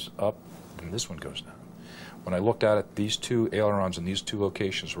this goes up, then this one goes down. When I looked at it, these two ailerons in these two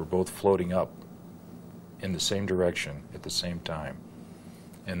locations were both floating up in the same direction at the same time.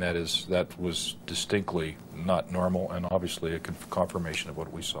 And that was distinctly not normal, and obviously a confirmation of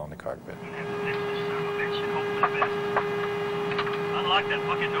what we saw in the cockpit. Unlock that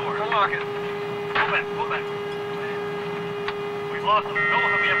fucking door. Unlock it. Go back. We've lost them. No,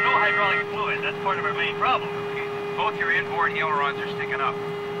 we have no hydraulic fluid. That's part of our main problem. Both your inboard ailerons are sticking up.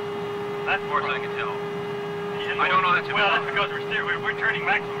 That's more I can tell. I don't know that's well, that's because we're turning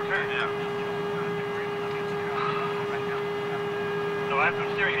maximum return. Yeah. So I'm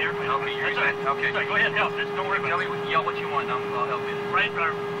steering the airplane. Okay, you're right. Okay. Sorry, go ahead, help. Just don't worry about it. Yell what you want, and I'll help you. Right,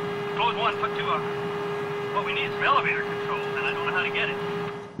 close one, put two up. Well, we need some elevator control, and I don't know how to get it.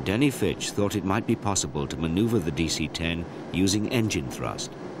 Denny Fitch thought it might be possible to maneuver the DC-10 using engine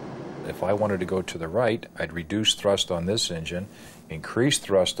thrust. If I wanted to go to the right, I'd reduce thrust on this engine, increase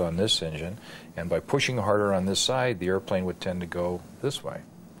thrust on this engine, and by pushing harder on this side, the airplane would tend to go this way.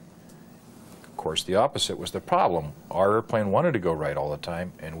 Of course, the opposite was the problem. Our airplane wanted to go right all the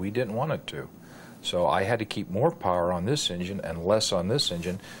time, and we didn't want it to. So I had to keep more power on this engine and less on this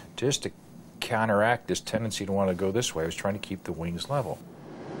engine just to counteract this tendency to want to go this way. I was trying to keep the wings level.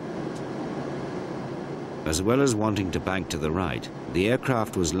 As well as wanting to bank to the right, the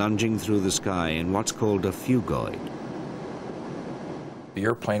aircraft was lunging through the sky in what's called a phugoid. The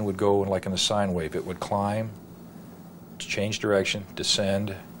airplane would go like in a sine wave. It would climb, change direction,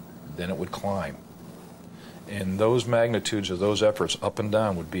 descend, then it would climb. And those magnitudes of those efforts up and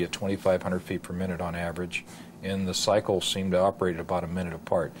down would be at 2,500 feet per minute on average, and the cycles seemed to operate at about a minute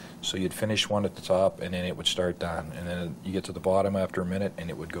apart. So you'd finish one at the top, and then it would start down, and then you get to the bottom after a minute, and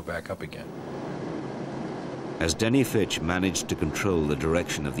it would go back up again. As Denny Fitch managed to control the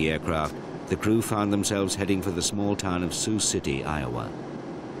direction of the aircraft, the crew found themselves heading for the small town of Sioux City, Iowa.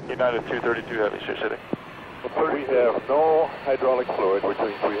 United 232 Heavy, Sioux City. We have no hydraulic fluid, which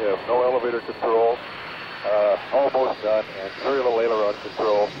means we have no elevator control, almost none, and very little aileron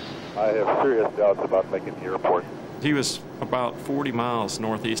control. I have serious doubts about making the airport. He was about 40 miles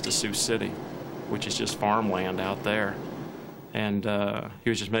northeast of Sioux City, which is just farmland out there. And he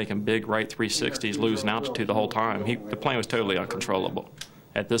was just making big right 360s, losing altitude the whole time. The plane was totally uncontrollable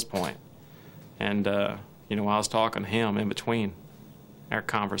at this point. And, you know, I was talking to him in between our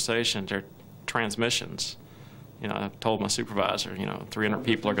conversations, our transmissions. You know, I told my supervisor, you know, 300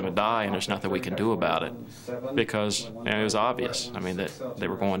 people are going to die and there's nothing we can do about it because it was obvious, I mean, that they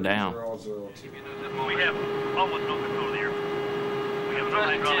were going down. We have almost no control of the airplane. We have no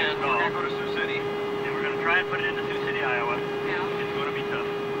hydraulic control. We're going to go to Sioux City. And we're going to try and put it into Sioux City, Iowa. Yeah. It's going to be tough.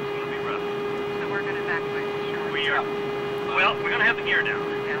 It's going to be rough. So we're going to evacuate for sure. We are. Well, we're going to have the gear down.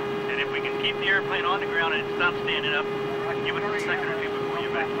 Yeah. And if we can keep the airplane on the ground and it stops standing up, give us a second or two before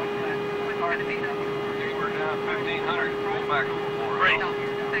you evacuate. What's going to be the 1,500. Roll back over. Brace.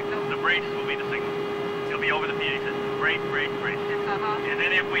 The brace will be the signal. It'll be over the PA system. Brace, brace, brace. And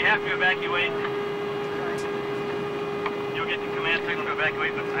then if we have to evacuate, you'll get the command signal to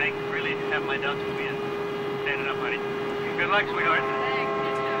evacuate, but I really have my doubts we'll be standing up, honey. Good luck, sweetheart.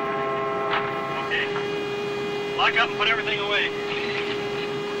 Okay. Lock up and put everything away.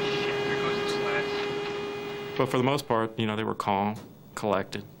 There goes the slats. But for the most part, you know, they were calm,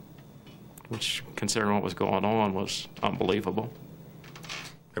 collected, which, considering what was going on, was unbelievable.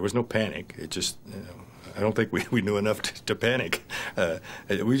 There was no panic. It just, you know, I don't think we knew enough to panic.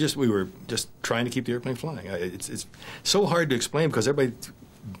 We were just trying to keep the airplane flying. It's so hard to explain because everybody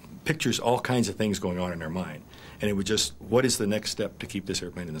pictures all kinds of things going on in their mind. And it was just, what is the next step to keep this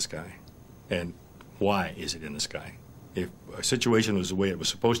airplane in the sky? And why is it in the sky? If a situation was the way it was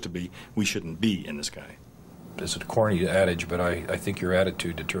supposed to be, we shouldn't be in the sky. It's a corny adage, but I think your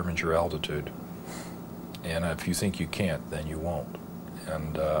attitude determines your altitude. And if you think you can't, then you won't.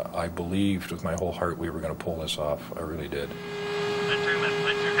 And I believed with my whole heart we were going to pull this off. I really did. Let's turn left.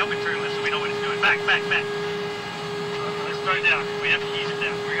 Let's turn. Help it turn left so we know what it's doing. Back, back, back. Let's start down. We have to ease it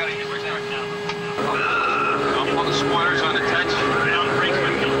down. We got to ease it down. Don't pull the spoilers on the touch. Down the brakes.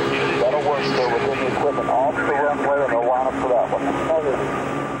 That'll work. So we're getting the equipment off the runway and they'll line up for that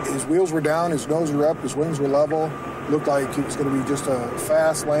one. His wheels were down, his nose were up, his wings were level. Looked like it was going to be just a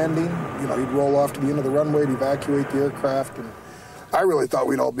fast landing. You know, he'd roll off to the end of the runway to evacuate the aircraft. And I really thought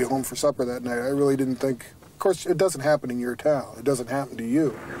we'd all be home for supper that night. I really didn't think. Of course, it doesn't happen in your town. It doesn't happen to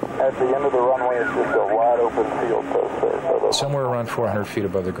you. At the end of the runway, it's just a wide open field. So somewhere around 400 feet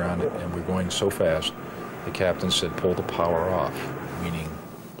above the ground, and we're going so fast, the captain said, pull the power off, meaning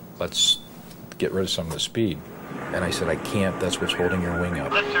let's get rid of some of the speed. And I said, I can't. That's what's holding your wing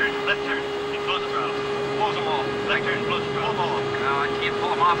up. Left turn. Close the throttle. Close them all. Left turn, close the throttle. No, I can't pull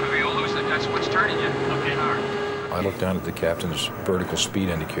them off if you'll lose it. That's what's turning you. Okay, all right. I looked down at the captain's vertical speed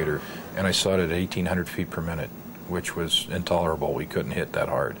indicator, and I saw it at 1,800 feet per minute, which was intolerable. We couldn't hit that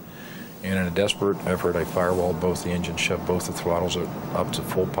hard. And in a desperate effort, I firewalled both the engines, shoved both the throttles up to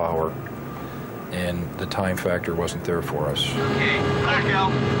full power, and the time factor wasn't there for us. Okay, back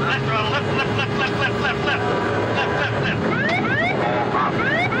out. Left throttle, left.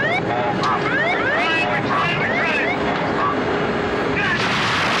 We're trying.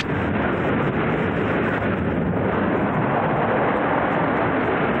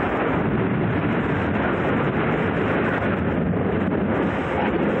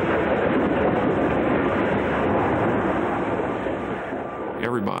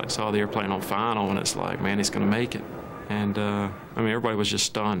 Everybody saw the airplane on final, and it's like, man, he's going to make it. And I mean, everybody was just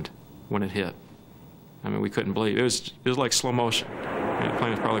stunned when it hit. I mean, we couldn't believe it. It was like slow motion. I mean, the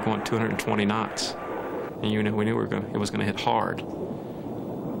plane was probably going 220 knots, and we knew it was going to hit hard.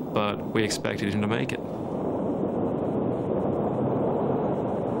 But we expected him to make it.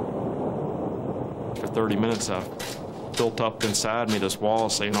 For 30 minutes, I built up inside me this wall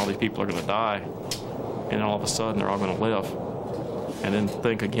saying all these people are going to die, and then all of a sudden they're all going to live. And then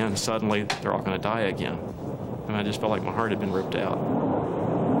think again, suddenly they're all going to die again. And I just felt like my heart had been ripped out.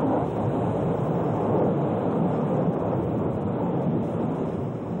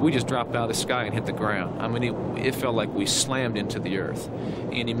 We just dropped out of the sky and hit the ground. I mean, it felt like we slammed into the earth.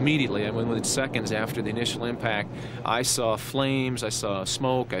 And immediately, I mean, within seconds after the initial impact, I saw flames, I saw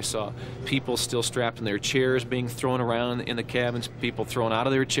smoke, I saw people still strapped in their chairs being thrown around in the cabins, people thrown out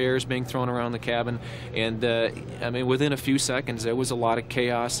of their chairs being thrown around the cabin. And, I mean, within a few seconds, there was a lot of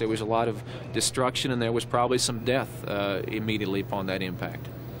chaos, there was a lot of destruction, and there was probably some death immediately upon that impact.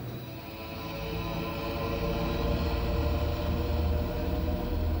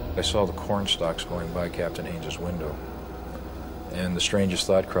 I saw the corn stalks going by Captain Haynes' window. And the strangest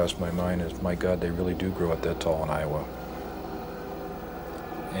thought crossed my mind is, my God, they really do grow up that tall in Iowa.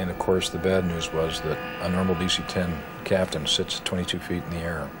 And of course, the bad news was that a normal DC-10 captain sits 22 feet in the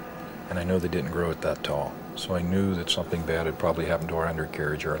air. And I know they didn't grow it that tall. So I knew that something bad had probably happened to our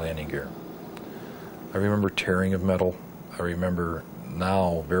undercarriage, our landing gear. I remember tearing of metal. I remember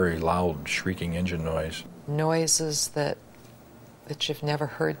now very loud shrieking engine noise. Noises that you've never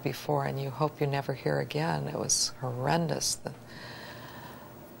heard before and you hope you never hear again. It was horrendous.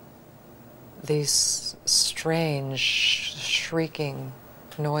 These strange, shrieking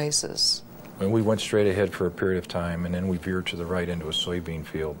noises. And we went straight ahead for a period of time, and then we veered to the right into a soybean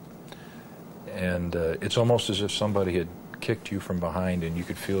field. And it's almost as if somebody had kicked you from behind, and you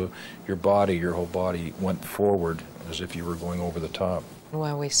could feel your body, your whole body went forward as if you were going over the top.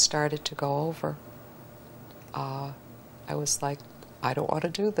 When we started to go over, I was like, I don't want to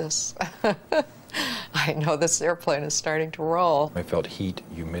do this. I know this airplane is starting to roll. I felt heat,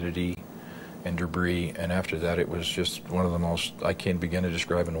 humidity, and debris, and after that it was just one of the most, I can't begin to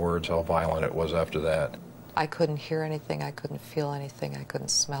describe in words how violent it was after that. I couldn't hear anything, I couldn't feel anything, I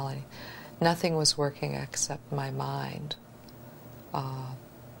couldn't smell anything. Nothing was working except my mind.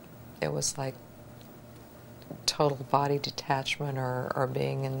 It was like total body detachment or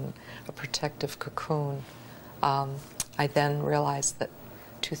being in a protective cocoon. I then realized that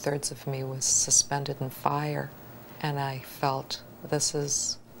 2/3 of me was suspended in fire, and I felt this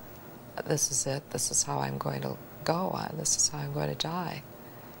is it. This is how I'm going to go. This is how I'm going to die.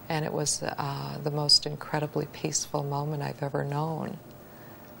 And it was the most incredibly peaceful moment I've ever known.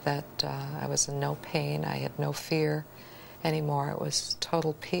 That I was in no pain. I had no fear anymore. It was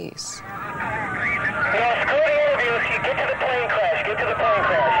total peace. Yes, go to interviews. Get to the plane crash. Get to the plane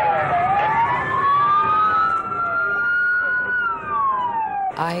crash.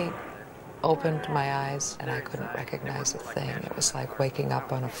 I opened my eyes and I couldn't recognize a thing. It was like waking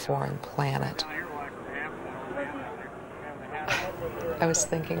up on a foreign planet. I was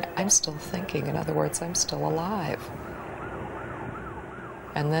thinking, I'm still thinking. In other words, I'm still alive.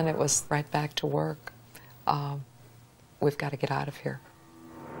 And then it was right back to work. We've got to get out of here.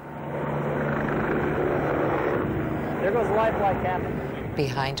 There goes the life flight, Captain.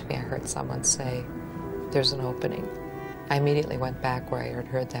 Behind me, I heard someone say, there's an opening. I immediately went back where I had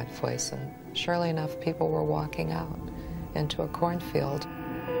heard that voice, and surely enough, people were walking out into a cornfield.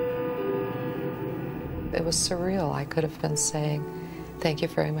 It was surreal. I could have been saying, thank you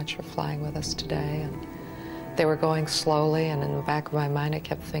very much for flying with us today. And they were going slowly, and in the back of my mind, I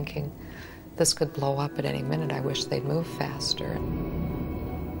kept thinking, this could blow up at any minute. I wish they'd move faster.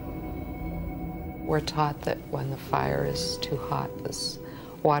 We're taught that when the fire is too hot, the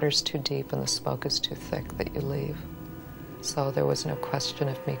water's too deep, and the smoke is too thick, that you leave. So there was no question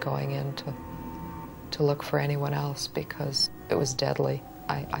of me going in to look for anyone else because it was deadly.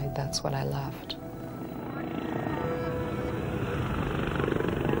 That's when I left.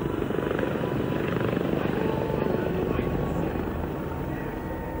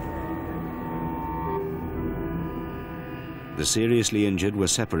 The seriously injured were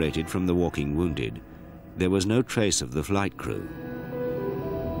separated from the walking wounded. There was no trace of the flight crew.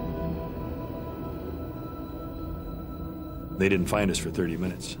 They didn't find us for 30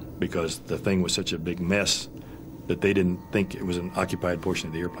 minutes because the thing was such a big mess that they didn't think it was an occupied portion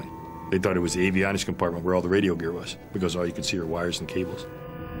of the airplane. They thought it was the avionics compartment where all the radio gear was because all you could see were wires and cables.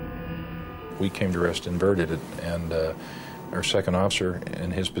 We came to rest inverted, and our second officer in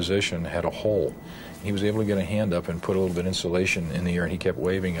his position had a hole. He was able to get a hand up and put a little bit of insulation in the air, and he kept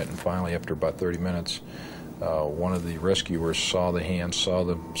waving it, and finally, after about 30 minutes, one of the rescuers saw the hand, saw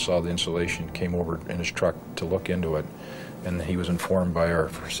the insulation, came over in his truck to look into it, and he was informed by our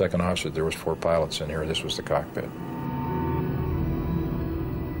second officer that there was 4 pilots in here. This was the cockpit.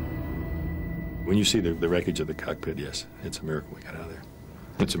 When you see the wreckage of the cockpit, yes, it's a miracle we got out of there.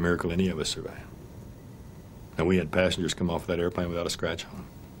 It's a miracle any of us survived. And we had passengers come off that airplane without a scratch on them.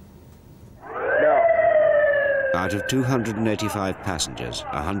 Out of 285 passengers,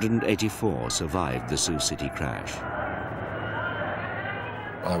 184 survived the Sioux City crash.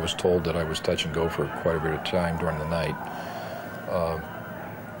 I was told that I was touch and go for quite a bit of time during the night.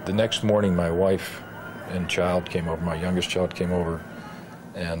 The next morning, my wife and child came over, my youngest child came over,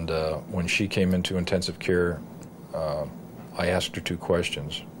 and when she came into intensive care, I asked her 2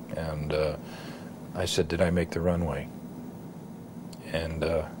 questions, and I said, did I make the runway? And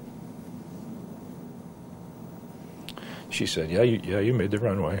she said, yeah, you made the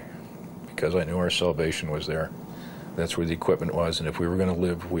runway, because I knew our salvation was there. That's where the equipment was, and if we were going to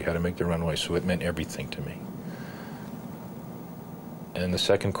live, we had to make the runway, so it meant everything to me. And the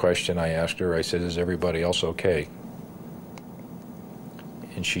second question I asked her, I said, is everybody else okay?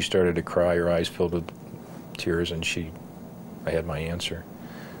 And she started to cry, her eyes filled with tears, and I had my answer.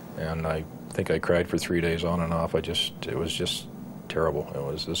 And I think I cried for 3 days on and off. It was just terrible.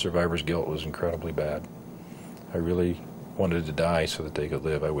 The survivor's guilt was incredibly bad. I really wanted to die so that they could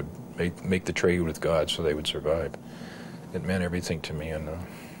live. I would make the trade with God so they would survive. It meant everything to me, and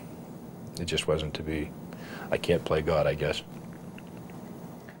it just wasn't to be. I can't play God, I guess.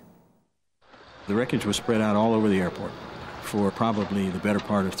 The wreckage was spread out all over the airport for probably the better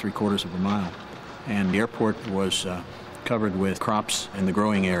part of 3/4 of a mile. And the airport was covered with crops in the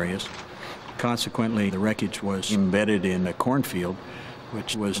growing areas. Consequently, the wreckage was embedded in a cornfield,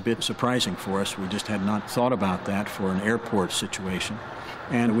 which was a bit surprising for us. We just had not thought about that for an airport situation.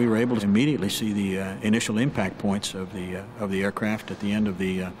 And we were able to immediately see the initial impact points of the aircraft at the end of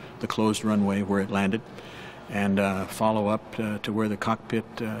the closed runway where it landed, and follow up to where the cockpit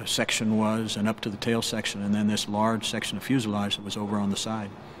section was and up to the tail section, and then this large section of fuselage that was over on the side.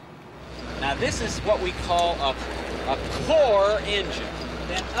 Now this is what we call a core engine.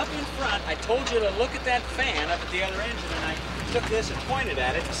 Then up in front, I told you to look at that fan up at the other engine, and I took this and pointed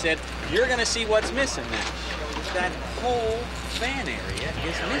at it and said, you're going to see what's missing now. That whole fan area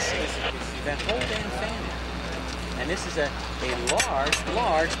is missing. That whole damn fan area. And this is a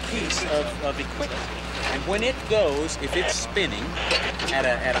large piece of equipment. And when it goes, if it's spinning at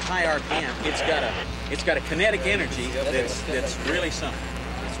a high RPM, it's got a kinetic energy that's really something.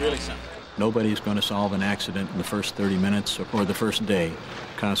 It's really something. Nobody's going to solve an accident in the first 30 minutes or the first day.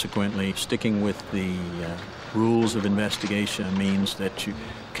 Consequently, sticking with the rules of investigation means that you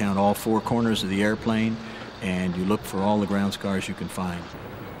count all 4 corners of the airplane and you look for all the ground scars you can find.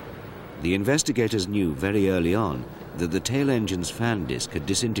 The investigators knew very early on that the tail engine's fan disc had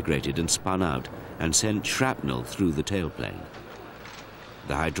disintegrated and spun out and sent shrapnel through the tailplane.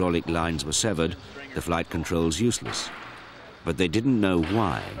 The hydraulic lines were severed, the flight controls useless. But they didn't know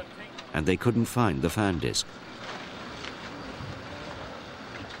why, and they couldn't find the fan disc.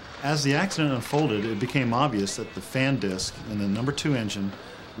 As the accident unfolded, it became obvious that the fan disc in the number 2 engine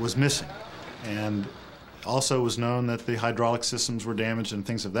was missing. And also was known that the hydraulic systems were damaged and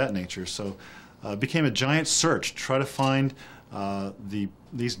things of that nature. So it became a giant search to try to find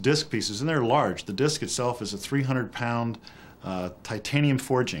these disc pieces, and they're large. The disc itself is a 300-pound titanium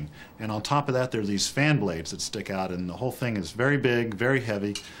forging, and on top of that there are these fan blades that stick out, and the whole thing is very big, very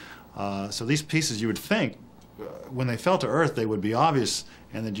heavy. So these pieces, you would think, when they fell to earth, they would be obvious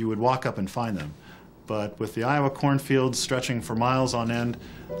and that you would walk up and find them. But with the Iowa cornfields stretching for miles on end,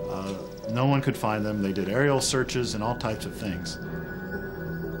 no one could find them. They did aerial searches and all types of things.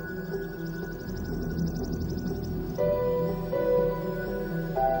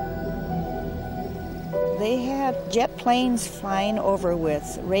 They had jet planes flying over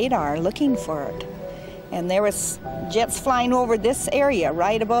with radar looking for it. And there was jets flying over this area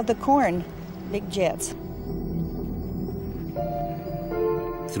right above the corn, big jets.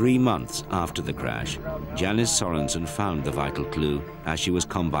 3 months after the crash, Janice Sorensen found the vital clue as she was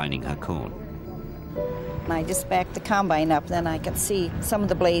combining her corn. I just backed the combine up, then I could see some of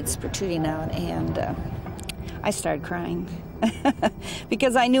the blades protruding out, and I started crying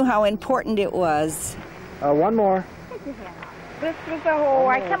because I knew how important it was. One more. This was a hole.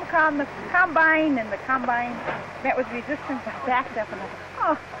 I come on the combine, and the combine met with resistance. I backed up, and I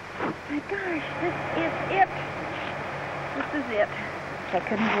thought, oh my gosh, this is it. This is it. I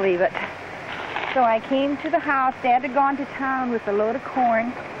couldn't believe it. So I came to the house. Dad had gone to town with a load of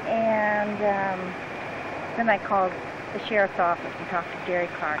corn, and then I called the sheriff's office and talked to Jerry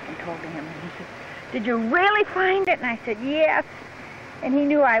Clark and told him. And he said, "Did you really find it?" And I said, "Yes." And he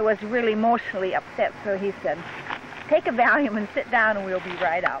knew I was really emotionally upset, so he said, "Take a Valium and sit down, and we'll be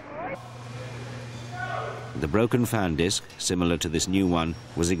right out." The broken fan disc, similar to this new one,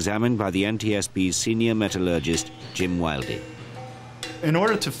 was examined by the NTSB's senior metallurgist, Jim Wildey. In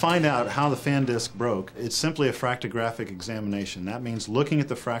order to find out how the fan disc broke, it's simply a fractographic examination. That means looking at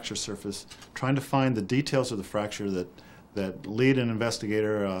the fracture surface, trying to find the details of the fracture that lead an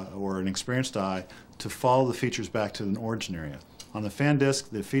investigator or an experienced eye to follow the features back to an origin area. On the fan disc,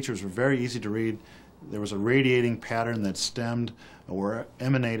 the features were very easy to read. There was a radiating pattern that stemmed or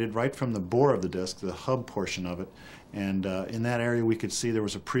emanated right from the bore of the disc, the hub portion of it. And in that area we could see there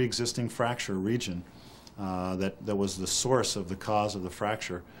was a pre-existing fracture region that was the source of the cause of the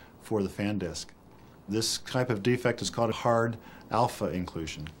fracture for the fan disc. This type of defect is called a hard alpha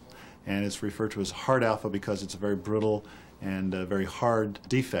inclusion, and it's referred to as hard alpha because it's a very brittle and very hard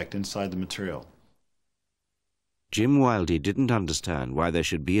defect inside the material. Jim Wildey didn't understand why there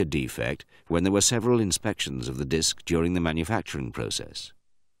should be a defect when there were several inspections of the disc during the manufacturing process.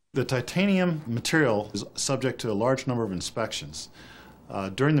 The titanium material is subject to a large number of inspections.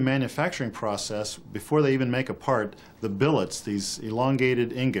 During the manufacturing process, before they even make a part, the billets, these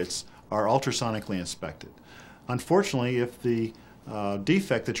elongated ingots, are ultrasonically inspected. Unfortunately, if the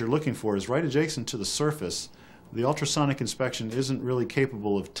defect that you're looking for is right adjacent to the surface, the ultrasonic inspection isn't really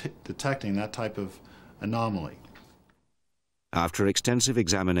capable of detecting that type of anomaly. After extensive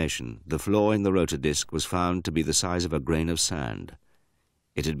examination, the flaw in the rotor disc was found to be the size of a grain of sand.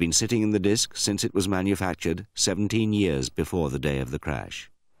 It had been sitting in the disc since it was manufactured 17 years before the day of the crash.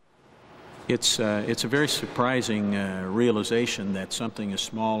 It's a very surprising realization that something as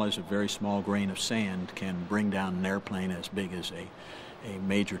small as a very small grain of sand can bring down an airplane as big as a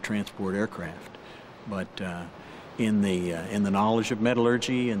major transport aircraft. But in the knowledge of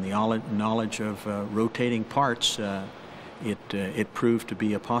metallurgy and the knowledge of rotating parts, it proved to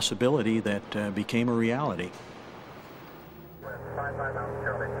be a possibility that became a reality.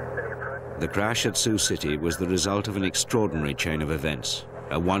 The crash at Sioux City was the result of an extraordinary chain of events,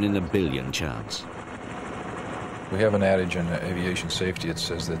 a 1 in a billion chance. We have an adage in aviation safety that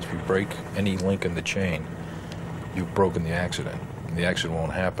says that if you break any link in the chain, you've broken the accident. The accident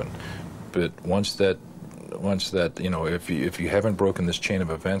won't happen. But once that, you know, if you haven't broken this chain of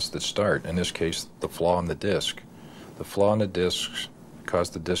events that start, in this case, the flaw in the disc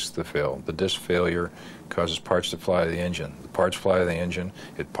caused the disc to fail. The disc failure causes parts to fly to the engine. The parts fly to the engine,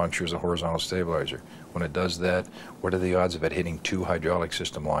 it punctures a horizontal stabilizer. When it does that, what are the odds of it hitting 2 hydraulic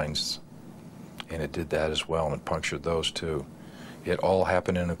system lines? And it did that as well, and it punctured those too. It all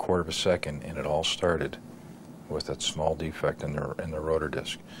happened in a quarter of a second, and it all started with that small defect in the rotor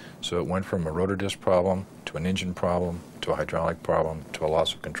disc. So it went from a rotor disc problem to an engine problem to a hydraulic problem to a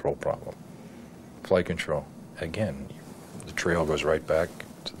loss of control problem. Flight control. Again, the trail goes right back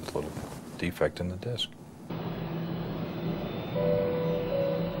to the little defect in the disc.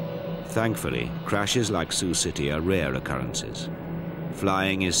 Thankfully, crashes like Sioux City are rare occurrences.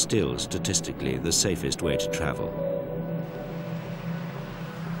 Flying is still statistically the safest way to travel.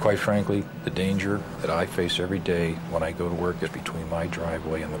 Quite frankly, the danger that I face every day when I go to work is between my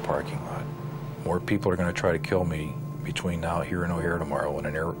driveway and the parking lot. More people are going to try to kill me between now here and O'Hare tomorrow in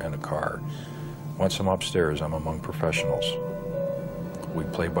a car. Once I'm upstairs, I'm among professionals. We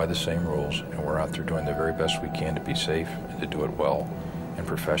play by the same rules, and we're out there doing the very best we can to be safe and to do it well and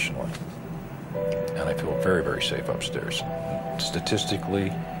professionally. And I feel very, very safe upstairs.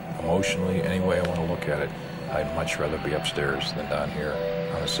 Statistically, emotionally, any way I want to look at it, I'd much rather be upstairs than down here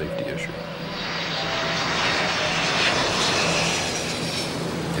on a safety issue.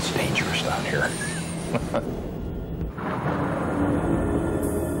 It's dangerous down here.